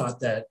always kind of thought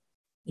that,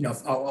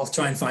 I'll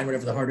try and find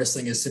whatever the hardest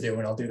thing is to do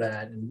and I'll do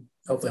that. And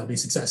hopefully I'll be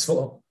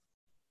successful.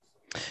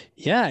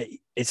 Yeah.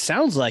 It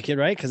sounds like it,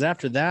 right? Because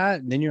after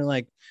that, then you're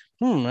like,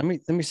 let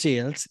me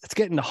see. Let's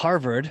get into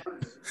Harvard.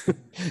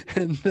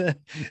 and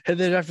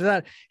then after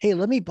that, hey,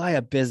 let me buy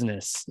a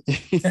business,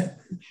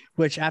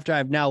 which after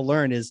I've now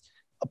learned is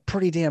a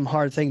pretty damn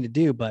hard thing to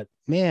do. But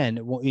man,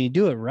 when you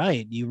do it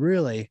right, you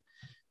really,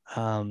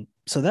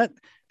 so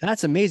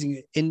that's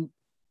amazing.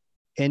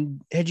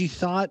 And had you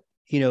thought,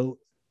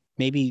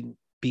 maybe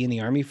be in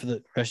the army for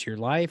the rest of your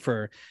life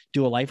or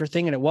do a lifer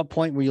thing? And at what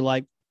point were you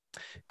like,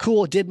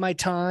 cool, did my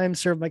time,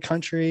 served my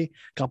country,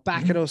 got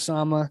back at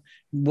Osama.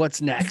 What's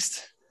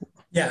next?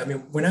 Yeah, I mean,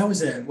 when I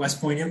was at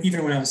West Point,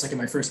 even when I was like in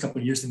my first couple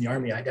of years in the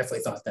Army, I definitely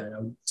thought that I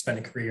would spend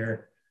a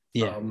career.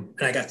 Yeah. And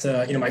I got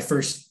to, my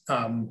first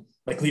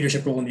like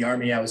leadership role in the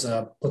Army. I was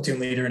a platoon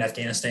leader in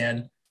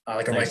Afghanistan,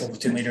 like a rifle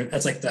platoon leader.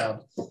 That's like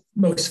the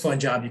most fun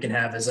job you can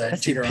have as a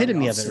junior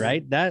epitome of it,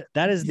 right?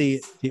 That is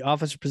the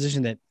officer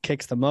position that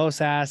kicks the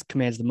most ass,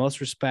 commands the most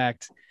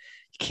respect.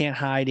 You can't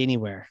hide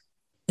anywhere.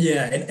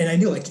 Yeah. And I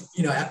knew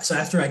so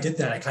after I did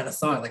that, I kind of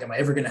thought like, am I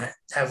ever going to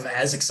have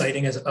as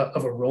exciting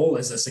of a role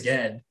as this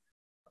again?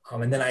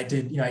 And then I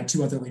did, I had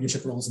two other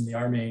leadership roles in the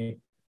Army,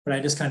 but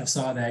I just kind of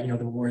saw that,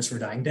 the wars were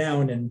dying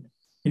down. And,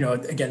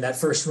 again, that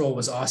first role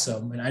was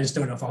awesome. And I just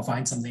don't know if I'll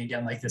find something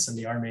again like this in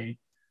the Army.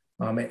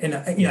 I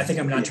think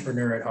I'm an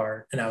entrepreneur at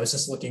heart, and I was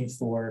just looking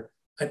for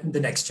the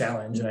next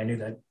challenge. And I knew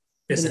that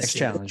business. The next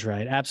challenge,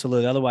 right?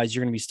 Absolutely. Otherwise,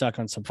 you're going to be stuck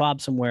on some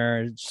fob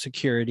somewhere,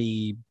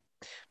 security,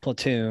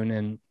 platoon,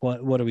 and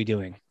what are we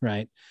doing,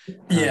 right?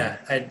 Yeah,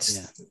 I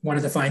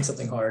wanted to find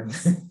something hard.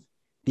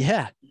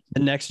 Yeah, the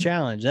next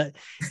challenge. That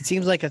it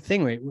seems like a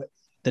thing, right?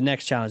 The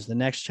next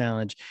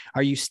challenge.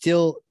 Are you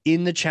still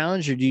in the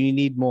challenge, or do you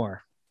need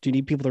more? Do you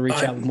need people to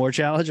reach out with more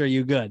challenge? Or are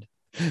you good?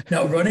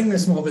 No, running a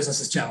small business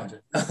is challenging.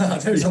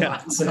 There's a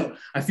lot, so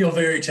I feel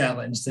very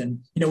challenged. And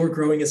we're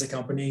growing as a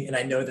company, and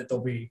I know that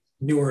there'll be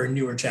newer and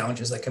newer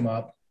challenges that come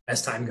up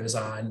as time goes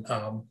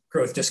on.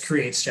 Growth just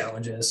creates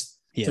challenges.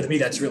 Yeah. So to me,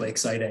 that's really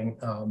exciting.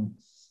 I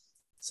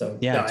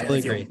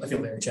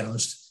feel very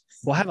challenged.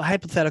 Well, I have a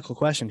hypothetical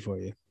question for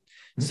you.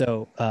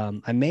 So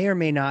I may or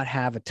may not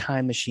have a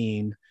time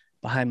machine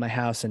behind my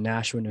house in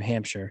Nashua, New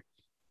Hampshire.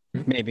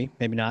 Maybe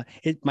not.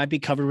 It might be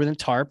covered with a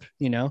tarp,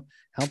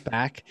 out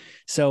back.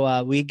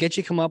 So we get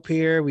you come up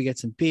here, we get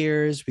some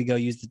beers, we go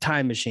use the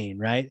time machine,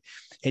 right?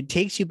 It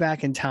takes you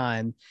back in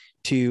time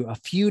to a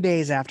few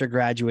days after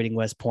graduating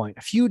West Point,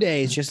 a few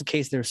days just in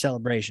case there's a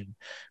celebration,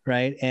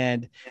 right?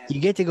 And you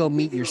get to go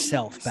meet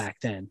yourself back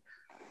then.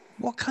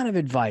 What kind of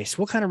advice,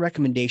 what kind of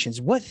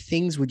recommendations, what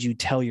things would you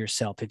tell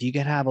yourself if you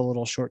could have a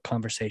little short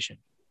conversation?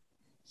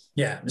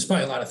 Yeah, there's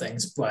probably a lot of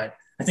things, but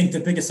I think the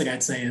biggest thing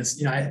I'd say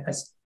is, I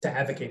to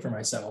advocate for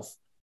myself.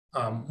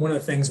 One of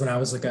the things when I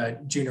was like a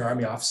junior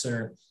Army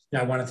officer,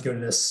 I wanted to go to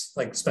this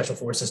like special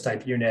forces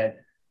type unit.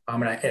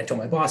 And I told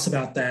my boss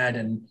about that.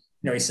 And,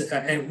 he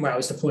said, and when I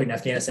was deployed in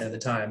Afghanistan at the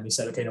time, he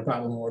said, okay, no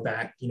problem. When we're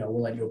back,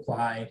 we'll let you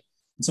apply.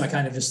 And so I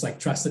kind of just like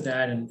trusted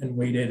that and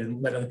waited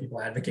and let other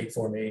people advocate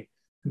for me.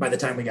 And by the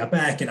time we got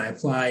back and I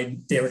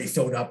applied, they already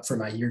filled up for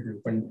my year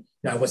group, and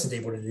I wasn't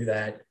able to do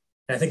that.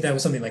 And I think that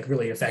was something like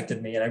really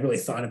affected me. And I really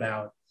thought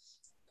about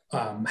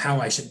how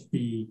I should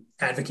be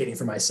advocating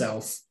for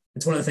myself.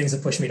 It's one of the things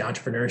that pushed me to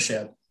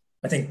entrepreneurship.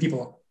 I think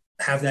people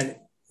have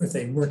that if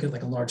they work at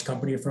like a large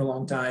company for a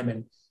long time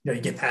and, you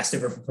get passed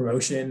over for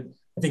promotion.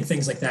 I think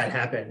things like that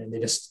happen and they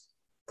just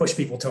push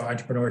people to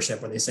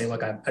entrepreneurship where they say,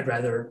 look, I'd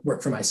rather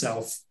work for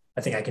myself.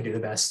 I think I can do the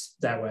best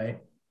that way.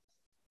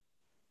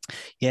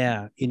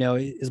 Yeah.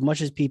 As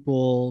much as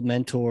people,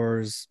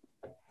 mentors,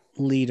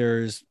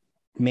 leaders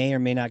may or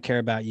may not care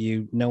about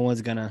you, no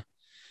one's going to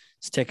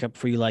stick up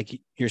for you like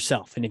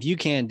yourself. And if you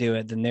can't do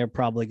it, then they're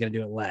probably going to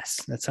do it less.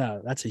 That's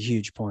a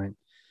huge point.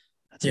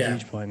 That's a Yeah.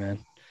 huge point, man.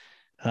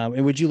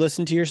 And would you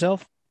listen to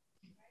yourself?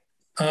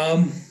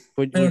 Um,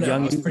 Would I don't would know. I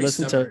young was you pretty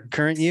listen to stubborn.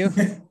 current you?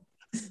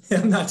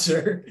 I'm not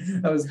sure.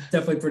 I was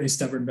definitely pretty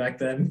stubborn back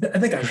then. I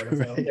think I would have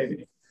though, Right.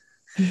 maybe.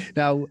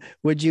 Now,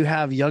 would you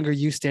have younger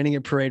you standing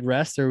at parade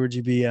rest, or would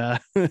you be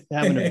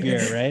having a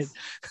beer? Right.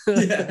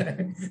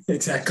 Yeah,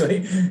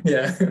 exactly.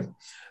 Yeah.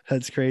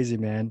 That's crazy,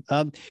 man.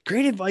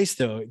 Great advice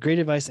though. Great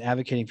advice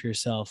advocating for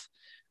yourself.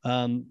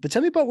 But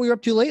tell me about what you're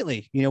up to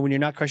lately. When you're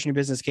not crushing your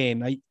business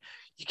game.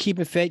 You keep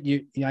it fit.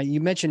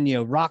 You mentioned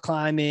rock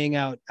climbing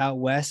out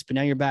west, but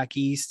now you're back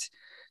east.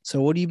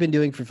 So what have you been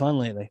doing for fun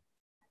lately?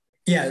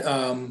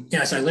 Yeah.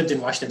 Yeah. So I lived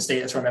in Washington State.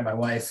 That's where I met my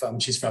wife.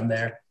 She's from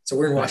there. So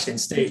we're in Nice. Washington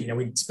State.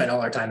 We spend all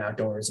our time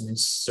outdoors. I mean,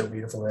 it's so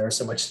beautiful there.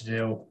 So much to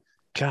do.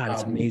 God,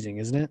 it's Um, amazing,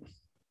 isn't it?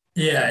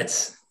 yeah,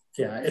 it's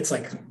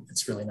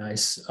really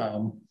nice.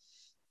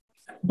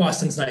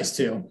 Boston's nice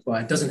too,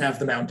 but it doesn't have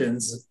the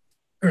mountains,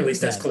 or at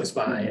least that's Yeah. close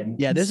by, and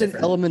Yeah, it's there's an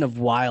different. element of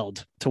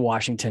wild to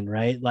Washington,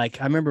 right? Like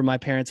I remember my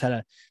parents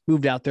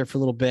moved out there for a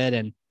little bit,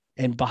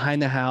 and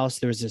behind the house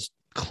there was this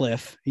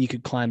cliff you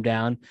could climb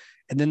down,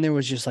 and then there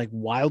was just like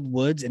wild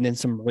woods and then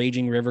some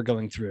raging river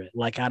going through it,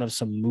 like out of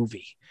some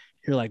movie.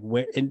 You're like,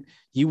 where? And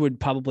you would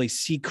probably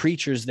see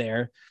creatures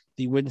there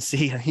that you wouldn't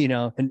see,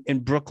 in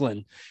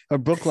Brooklyn or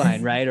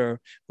Brookline, right? Or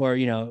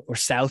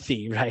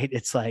Southie, right?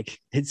 It's like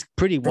it's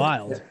pretty Yeah,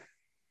 wild.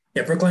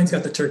 yeah, Brookline's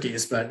got the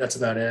turkeys, but that's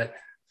about it.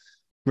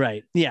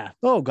 Right. Yeah.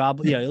 Oh,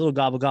 gobble. Yeah. A little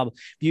gobble, gobble.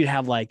 You'd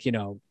have like, I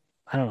don't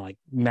know, like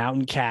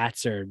mountain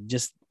cats or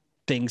just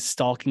things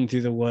stalking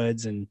through the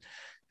woods. And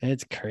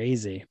it's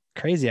crazy,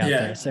 crazy out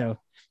there. Yeah, So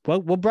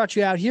what brought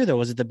you out here though?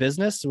 Was it the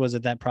business? Was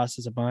it that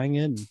process of buying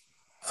it?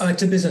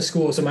 to business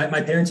school. So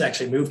my parents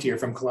actually moved here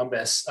from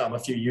Columbus a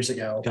few years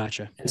ago,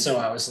 Gotcha. and so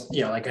I was,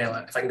 like, hey,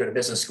 if I can go to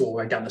business school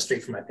right down the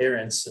street from my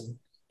parents, and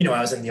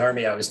I was in the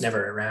army, I was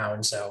never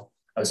around, so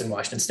I was in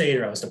Washington State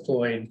or I was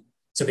deployed.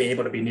 So being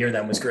able to be near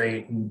them was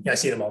great, and I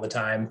see them all the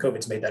time.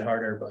 COVID's made that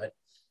harder, but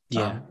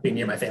Yeah. being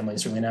near my family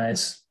is really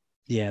nice.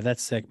 Yeah.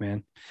 That's sick,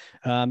 man.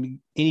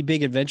 Any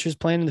big adventures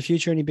planned in the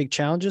future? Any big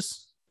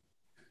challenges?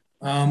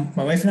 My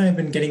wife and I have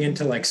been getting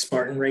into like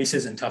Spartan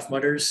races and Tough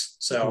Mudders, Oh,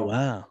 so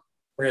wow.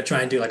 we're gonna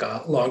try and do like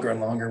a longer and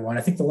longer one.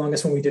 I think the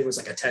longest one we did was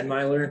like a 10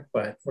 miler,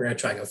 but we're gonna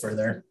try and go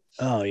further.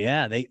 Oh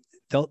yeah.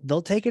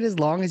 They'll take it as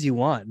long as you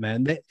want,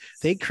 man.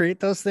 They create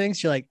those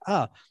things. You're like,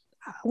 oh,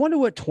 I wonder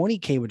what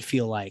 20K would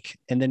feel like.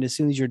 And then as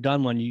soon as you're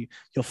done one,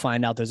 you'll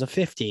find out there's a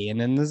 50 and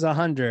then there's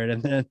 100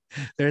 and then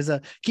there's a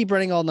keep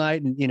running all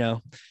night. And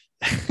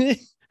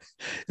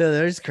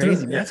there's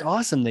crazy. Yeah, That's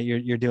awesome that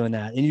you're doing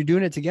that and you're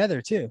doing it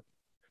together too.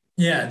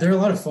 yeah, they're a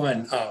lot of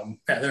fun.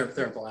 Yeah,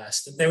 they're a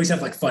blast. They always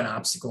have like fun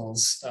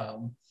obstacles.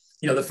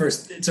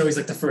 It's always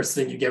like the first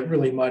thing you get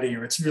really muddy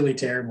or it's really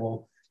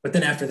terrible. But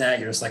then after that,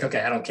 you're just like,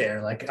 okay, I don't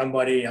care. Like I'm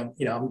muddy.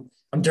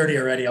 I'm dirty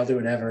already. I'll do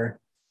whatever.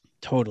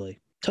 Totally.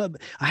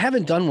 I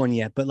haven't done one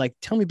yet, but like,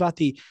 tell me about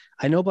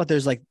I know about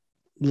there's like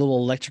little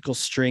electrical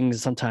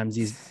strings sometimes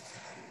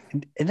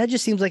and that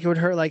just seems like it would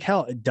hurt like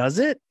hell. Does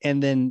it?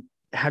 And then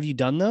have you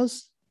done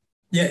those?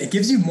 Yeah, it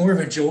gives you more of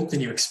a jolt than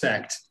you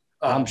expect.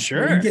 I'm When you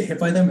sure. get hit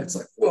by them, it's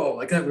like, whoa,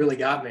 like that really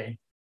got me.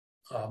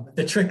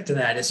 The trick to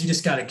that is you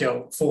just got to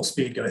go full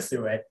speed, go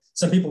through it.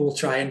 Some people will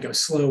try and go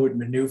slow and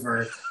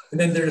maneuver, and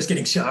then they're just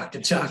getting shocked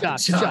and shocked and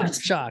shocked.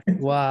 Shock.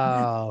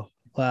 Wow.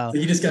 Wow. So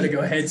you just got to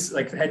go head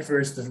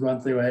first, just run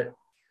through it.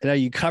 And are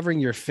you covering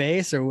your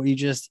face or and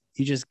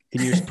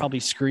you're probably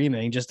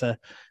screaming just to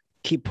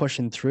keep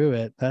pushing through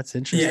it? That's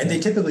interesting. Yeah, and they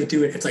typically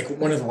do it. It's like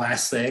one of the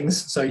last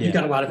things. So you Yeah.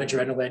 got a lot of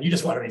adrenaline. You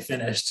just want to be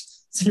finished.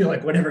 So you're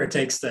like, whatever it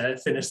takes to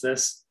finish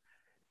this.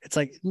 It's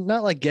like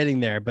not like getting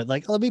there, but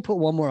like, let me put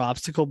one more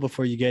obstacle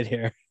before you get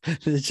here.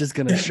 It's just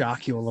going to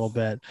shock you a little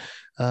bit.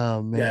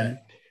 Oh man.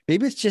 Yeah.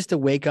 Maybe it's just to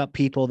wake up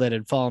people that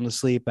had fallen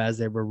asleep as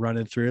they were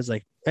running through. It's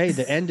like, hey,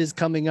 the end is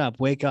coming up.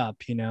 Wake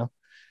up.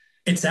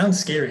 It sounds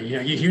scary.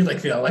 You hear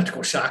like the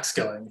electrical shocks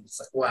going. It's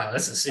like, wow,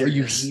 this is Or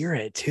you serious. hear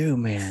it too,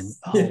 man.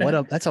 Oh,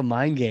 Yeah. that's a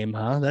mind game,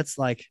 huh? That's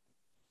like,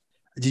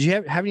 did you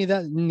have any of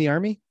that in the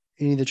army?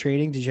 Any of the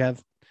training? Did you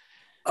have?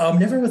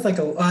 Never with like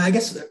I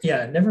guess,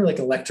 yeah, never like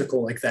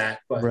electrical like that.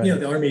 But Right.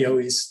 the army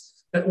always,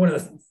 one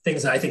of the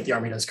things that I think the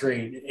army does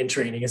great in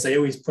training is they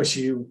always push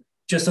you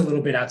just a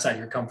little bit outside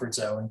your comfort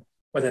zone,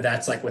 whether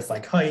that's like with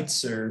like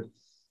heights or,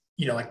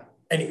 like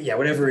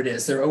whatever it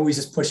is, they're always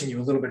just pushing you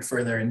a little bit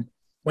further. And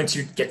once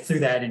you get through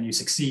that and you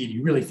succeed,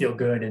 you really feel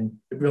good and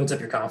it builds up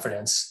your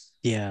confidence.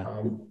 Yeah.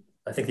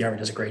 I think the army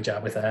does a great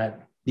job with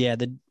that. Yeah.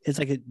 It's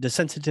like the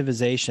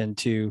desensitization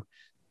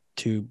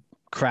to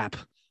crap,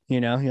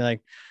 you're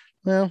like,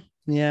 well,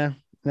 yeah,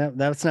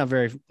 that's not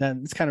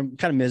it's kind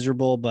of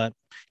miserable, but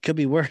could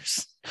be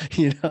worse,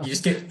 You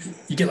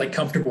get like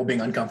comfortable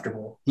being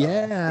uncomfortable.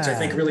 Yeah. Which I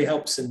think really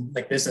helps in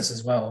like business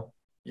as well.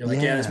 You're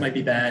like, yeah, this might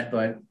be bad,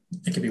 but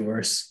it could be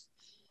worse.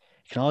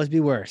 can always be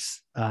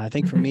worse. I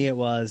think for me, it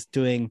was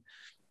doing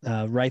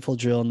rifle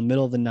drill in the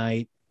middle of the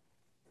night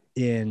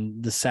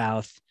in the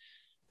South,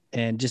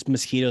 and just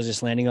mosquitoes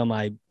just landing on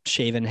my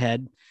shaven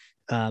head,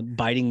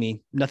 biting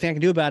me. Nothing I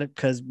can do about it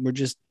because we're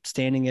just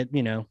standing at,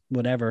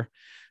 whatever.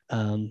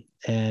 And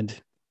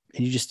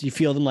you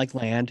feel them like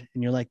land,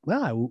 and you're like,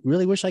 wow, I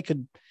really wish I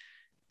could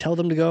tell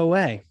them to go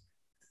away.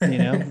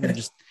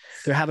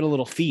 They're having a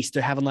little feast.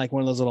 They're having like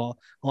one of those little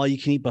all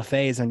you can eat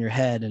buffets on your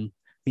head. And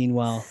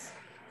meanwhile,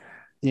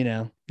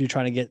 you're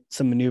trying to get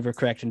some maneuver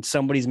correct and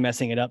somebody's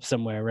messing it up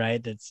somewhere,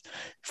 right? That's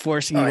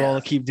forcing you all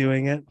to keep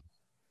doing it.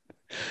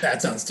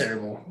 That sounds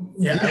terrible.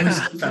 Yeah. I always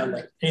found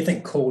like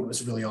anything cold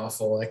was really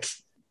awful. Like,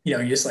 you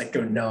just like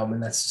go numb,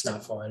 and that's just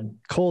not fun.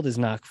 Cold is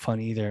not fun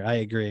either. I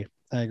agree,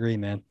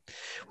 man.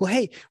 Well,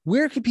 hey,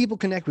 where can people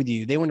connect with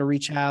you? They want to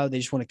reach out. They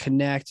just want to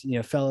connect,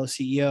 fellow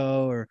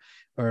CEO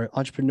or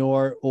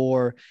entrepreneur,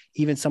 or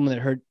even someone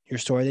that heard your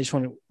story. They just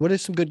want to, what are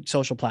some good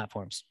social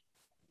platforms?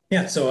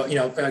 Yeah. So, you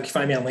can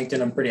find me on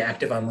LinkedIn. I'm pretty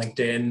active on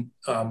LinkedIn.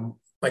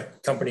 My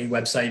company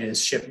website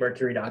is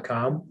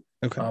shipmercury.com.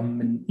 Okay.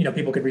 And,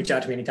 people could reach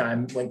out to me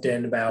anytime,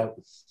 LinkedIn, about,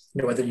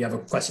 whether you have a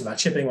question about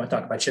shipping, want to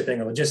talk about shipping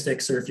or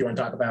logistics, or if you want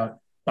to talk about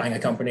buying a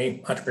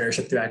company,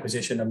 entrepreneurship through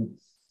acquisition, I'm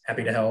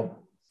happy to help.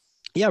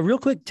 Yeah. Real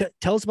quick.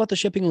 Tell us about the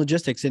shipping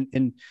logistics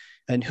and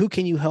who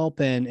can you help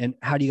and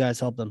how do you guys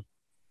help them?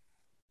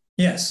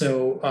 Yeah.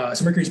 So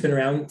Mercury's been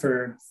around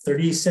for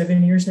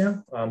 37 years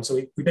now. So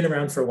we've been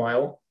around for a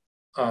while.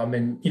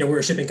 And, we're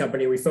a shipping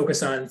company. We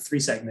focus on 3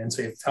 segments.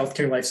 We have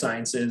healthcare, life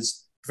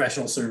sciences,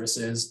 professional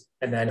services,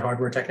 and then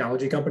hardware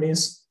technology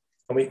companies.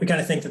 And we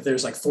kind of think that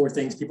there's like 4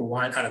 things people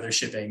want out of their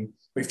shipping.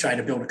 We've tried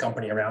to build a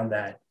company around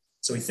that.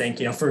 So we think,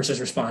 first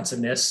is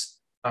responsiveness.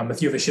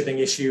 If you have a shipping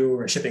issue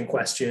or a shipping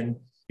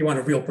question, you want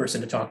a real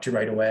person to talk to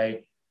right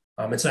away.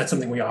 And so that's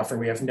something we offer.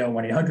 We have no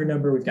 1-800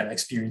 number. We've got an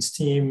experienced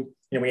team.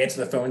 We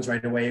answer the phones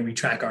right away. We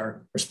track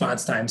our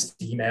response times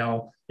to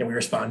email, and we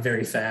respond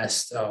very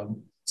fast. So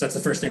that's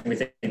the first thing we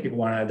think people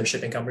want out of their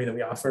shipping company that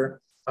we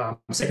offer.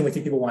 Second, we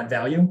think people want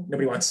value.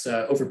 Nobody wants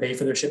to overpay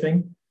for their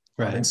shipping.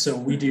 Right. And so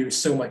we do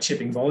so much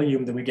shipping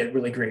volume that we get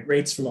really great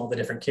rates from all the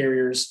different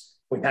carriers.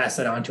 We pass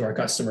that on to our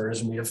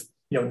customers, and we have,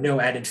 no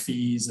added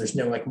fees. There's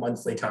no like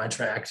monthly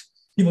contract.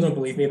 People don't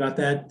believe me about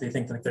that. They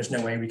think like there's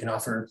no way we can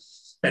offer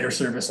better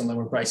service and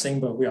lower pricing,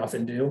 but we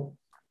often do.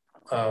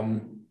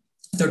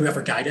 Third, we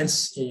offer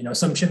guidance.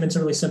 Some shipments are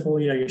really simple.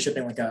 You're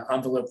shipping like an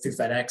envelope through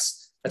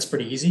FedEx. That's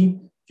pretty easy.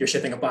 If you're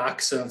shipping a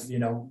box of,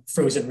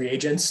 frozen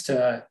reagents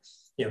to,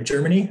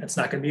 Germany, that's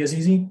not going to be as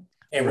easy.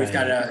 And we've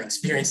got an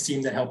experienced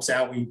team that helps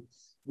out.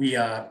 We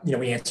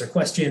answer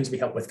questions. We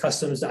help with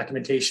customs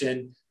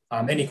documentation,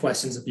 any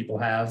questions that people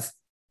have.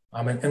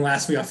 And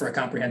last, we offer a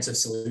comprehensive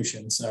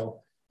solution.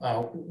 So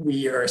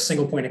we are a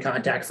single point of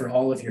contact for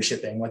all of your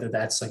shipping, whether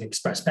that's like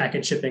express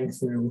package shipping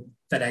through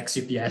FedEx,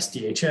 UPS,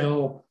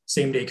 DHL,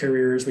 same day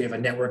couriers. We have a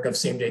network of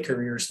same day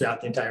couriers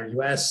throughout the entire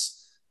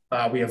US.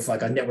 We have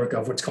like a network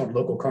of what's called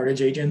local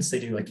cartage agents. They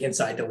do like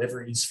inside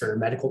deliveries for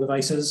medical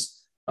devices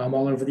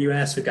all over the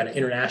US. We've got an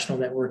international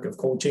network of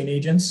cold chain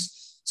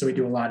agents. So we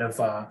do a lot of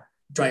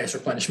dry ice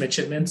replenishment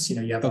shipments.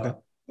 You have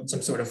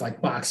some sort of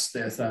like box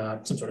with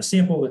some sort of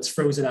sample that's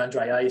frozen on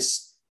dry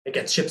ice. It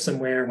gets shipped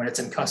somewhere. When it's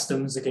in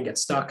customs, it can get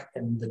stuck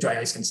and the dry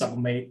ice can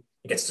sublimate.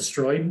 It gets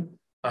destroyed.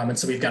 And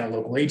so we've got a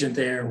local agent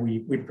there. We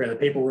prepare the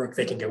paperwork.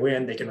 They can go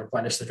in. They can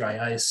replenish the dry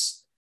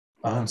ice.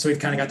 So we've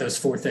kind of got those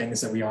 4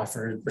 things that we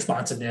offer: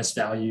 responsiveness,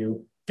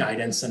 value,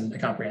 guidance, and a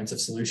comprehensive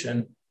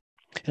solution.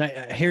 And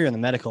I hear you on the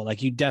medical,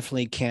 like you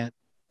definitely can't,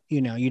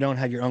 you don't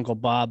have your Uncle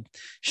Bob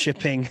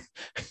shipping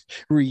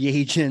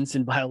reagents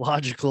and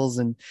biologicals.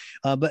 And,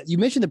 but you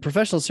mentioned the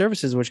professional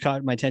services, which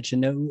caught my attention.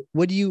 Now,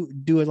 what do you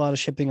do a lot of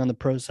shipping on the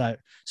pro side,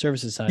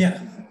 services side?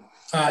 Yeah.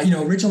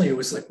 Originally it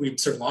was like we'd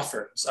serve law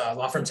firms.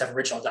 Law firms have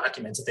original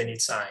documents that they need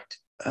signed.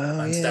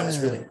 So that was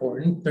really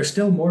important. There's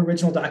still more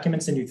original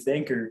documents than you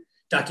think, or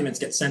documents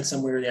get sent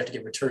somewhere. They have to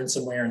get returned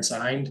somewhere and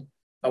signed.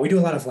 We do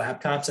a lot of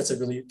laptops. That's a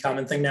really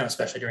common thing now,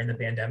 especially during the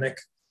pandemic.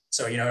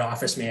 So, an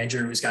office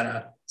manager who's got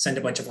to send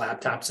a bunch of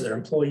laptops to their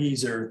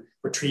employees or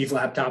retrieve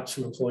laptops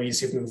from employees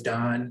who've moved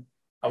on.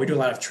 We do a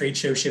lot of trade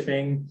show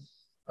shipping.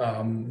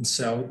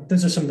 So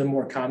those are some of the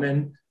more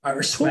common,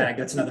 or swag.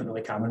 That's another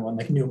really common one,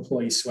 like new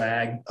employee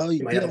swag.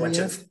 You might have a bunch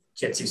of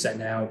kits you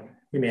send out.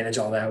 We manage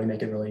all that. We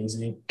make it really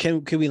easy.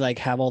 Can we like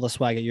have all the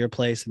swag at your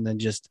place and then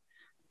just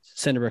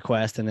send a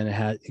request and then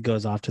it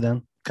goes off to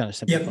them? Kind of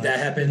simple. Yep, that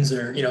happens.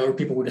 Or, or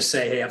people would just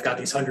say, hey, I've got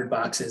these 100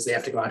 boxes. They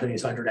have to go out to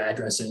these 100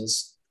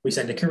 addresses. We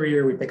send a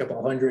courier, we pick up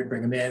all 100,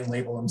 bring them in,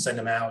 label them, send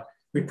them out.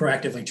 We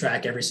proactively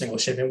track every single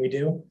shipment we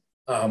do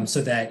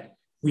so that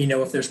we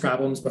know if there's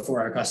problems before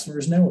our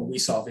customers know, and we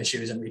solve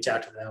issues and reach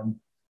out to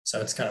them.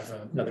 So it's kind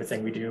of another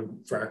thing we do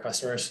for our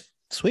customers.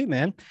 Sweet,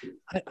 man.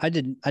 I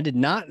did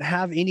not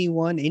have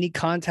any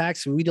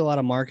contacts. We do a lot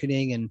of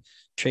marketing and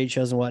trade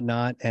shows and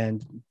whatnot,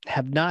 and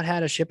have not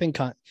had a shipping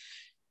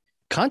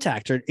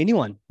contact or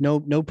anyone.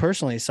 No,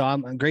 personally. So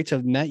I'm great to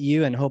have met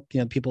you, and hope,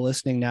 people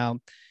listening now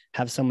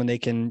have someone they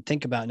can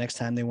think about next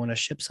time they want to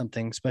ship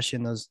something, especially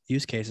in those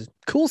use cases.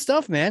 Cool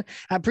stuff, man.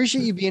 I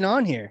appreciate you being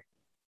on here.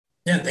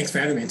 Yeah, thanks for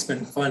having me. It's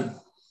been fun.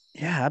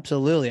 Yeah,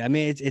 absolutely. I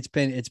mean, it's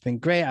been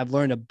great. I've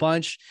learned a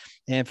bunch.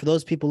 And for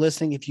those people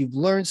listening, if you've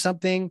learned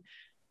something,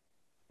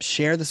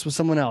 share this with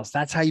someone else.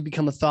 That's how you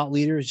become a thought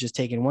leader, is just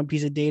taking one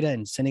piece of data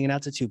and sending it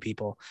out to two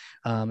people.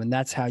 And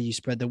that's how you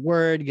spread the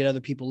word, get other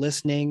people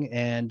listening.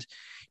 And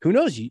who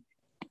knows,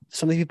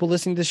 some of the people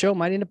listening to the show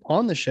might end up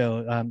on the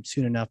show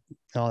soon enough,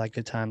 all that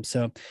good time.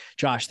 So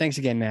Josh, thanks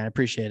again, man. I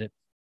appreciate it.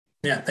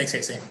 Yeah, thanks,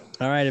 Casey.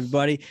 All right,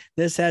 everybody.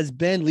 This has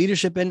been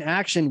Leadership in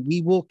Action.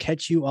 We will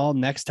catch you all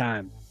next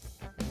time.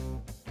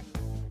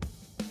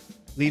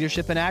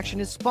 Leadership in Action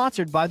is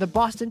sponsored by the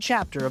Boston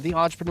chapter of the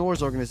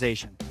Entrepreneurs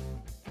Organization.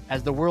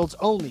 As the world's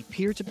only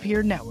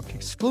peer-to-peer network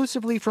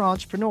exclusively for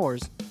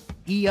entrepreneurs,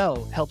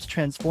 EO helps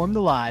transform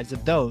the lives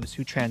of those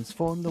who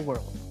transform the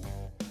world.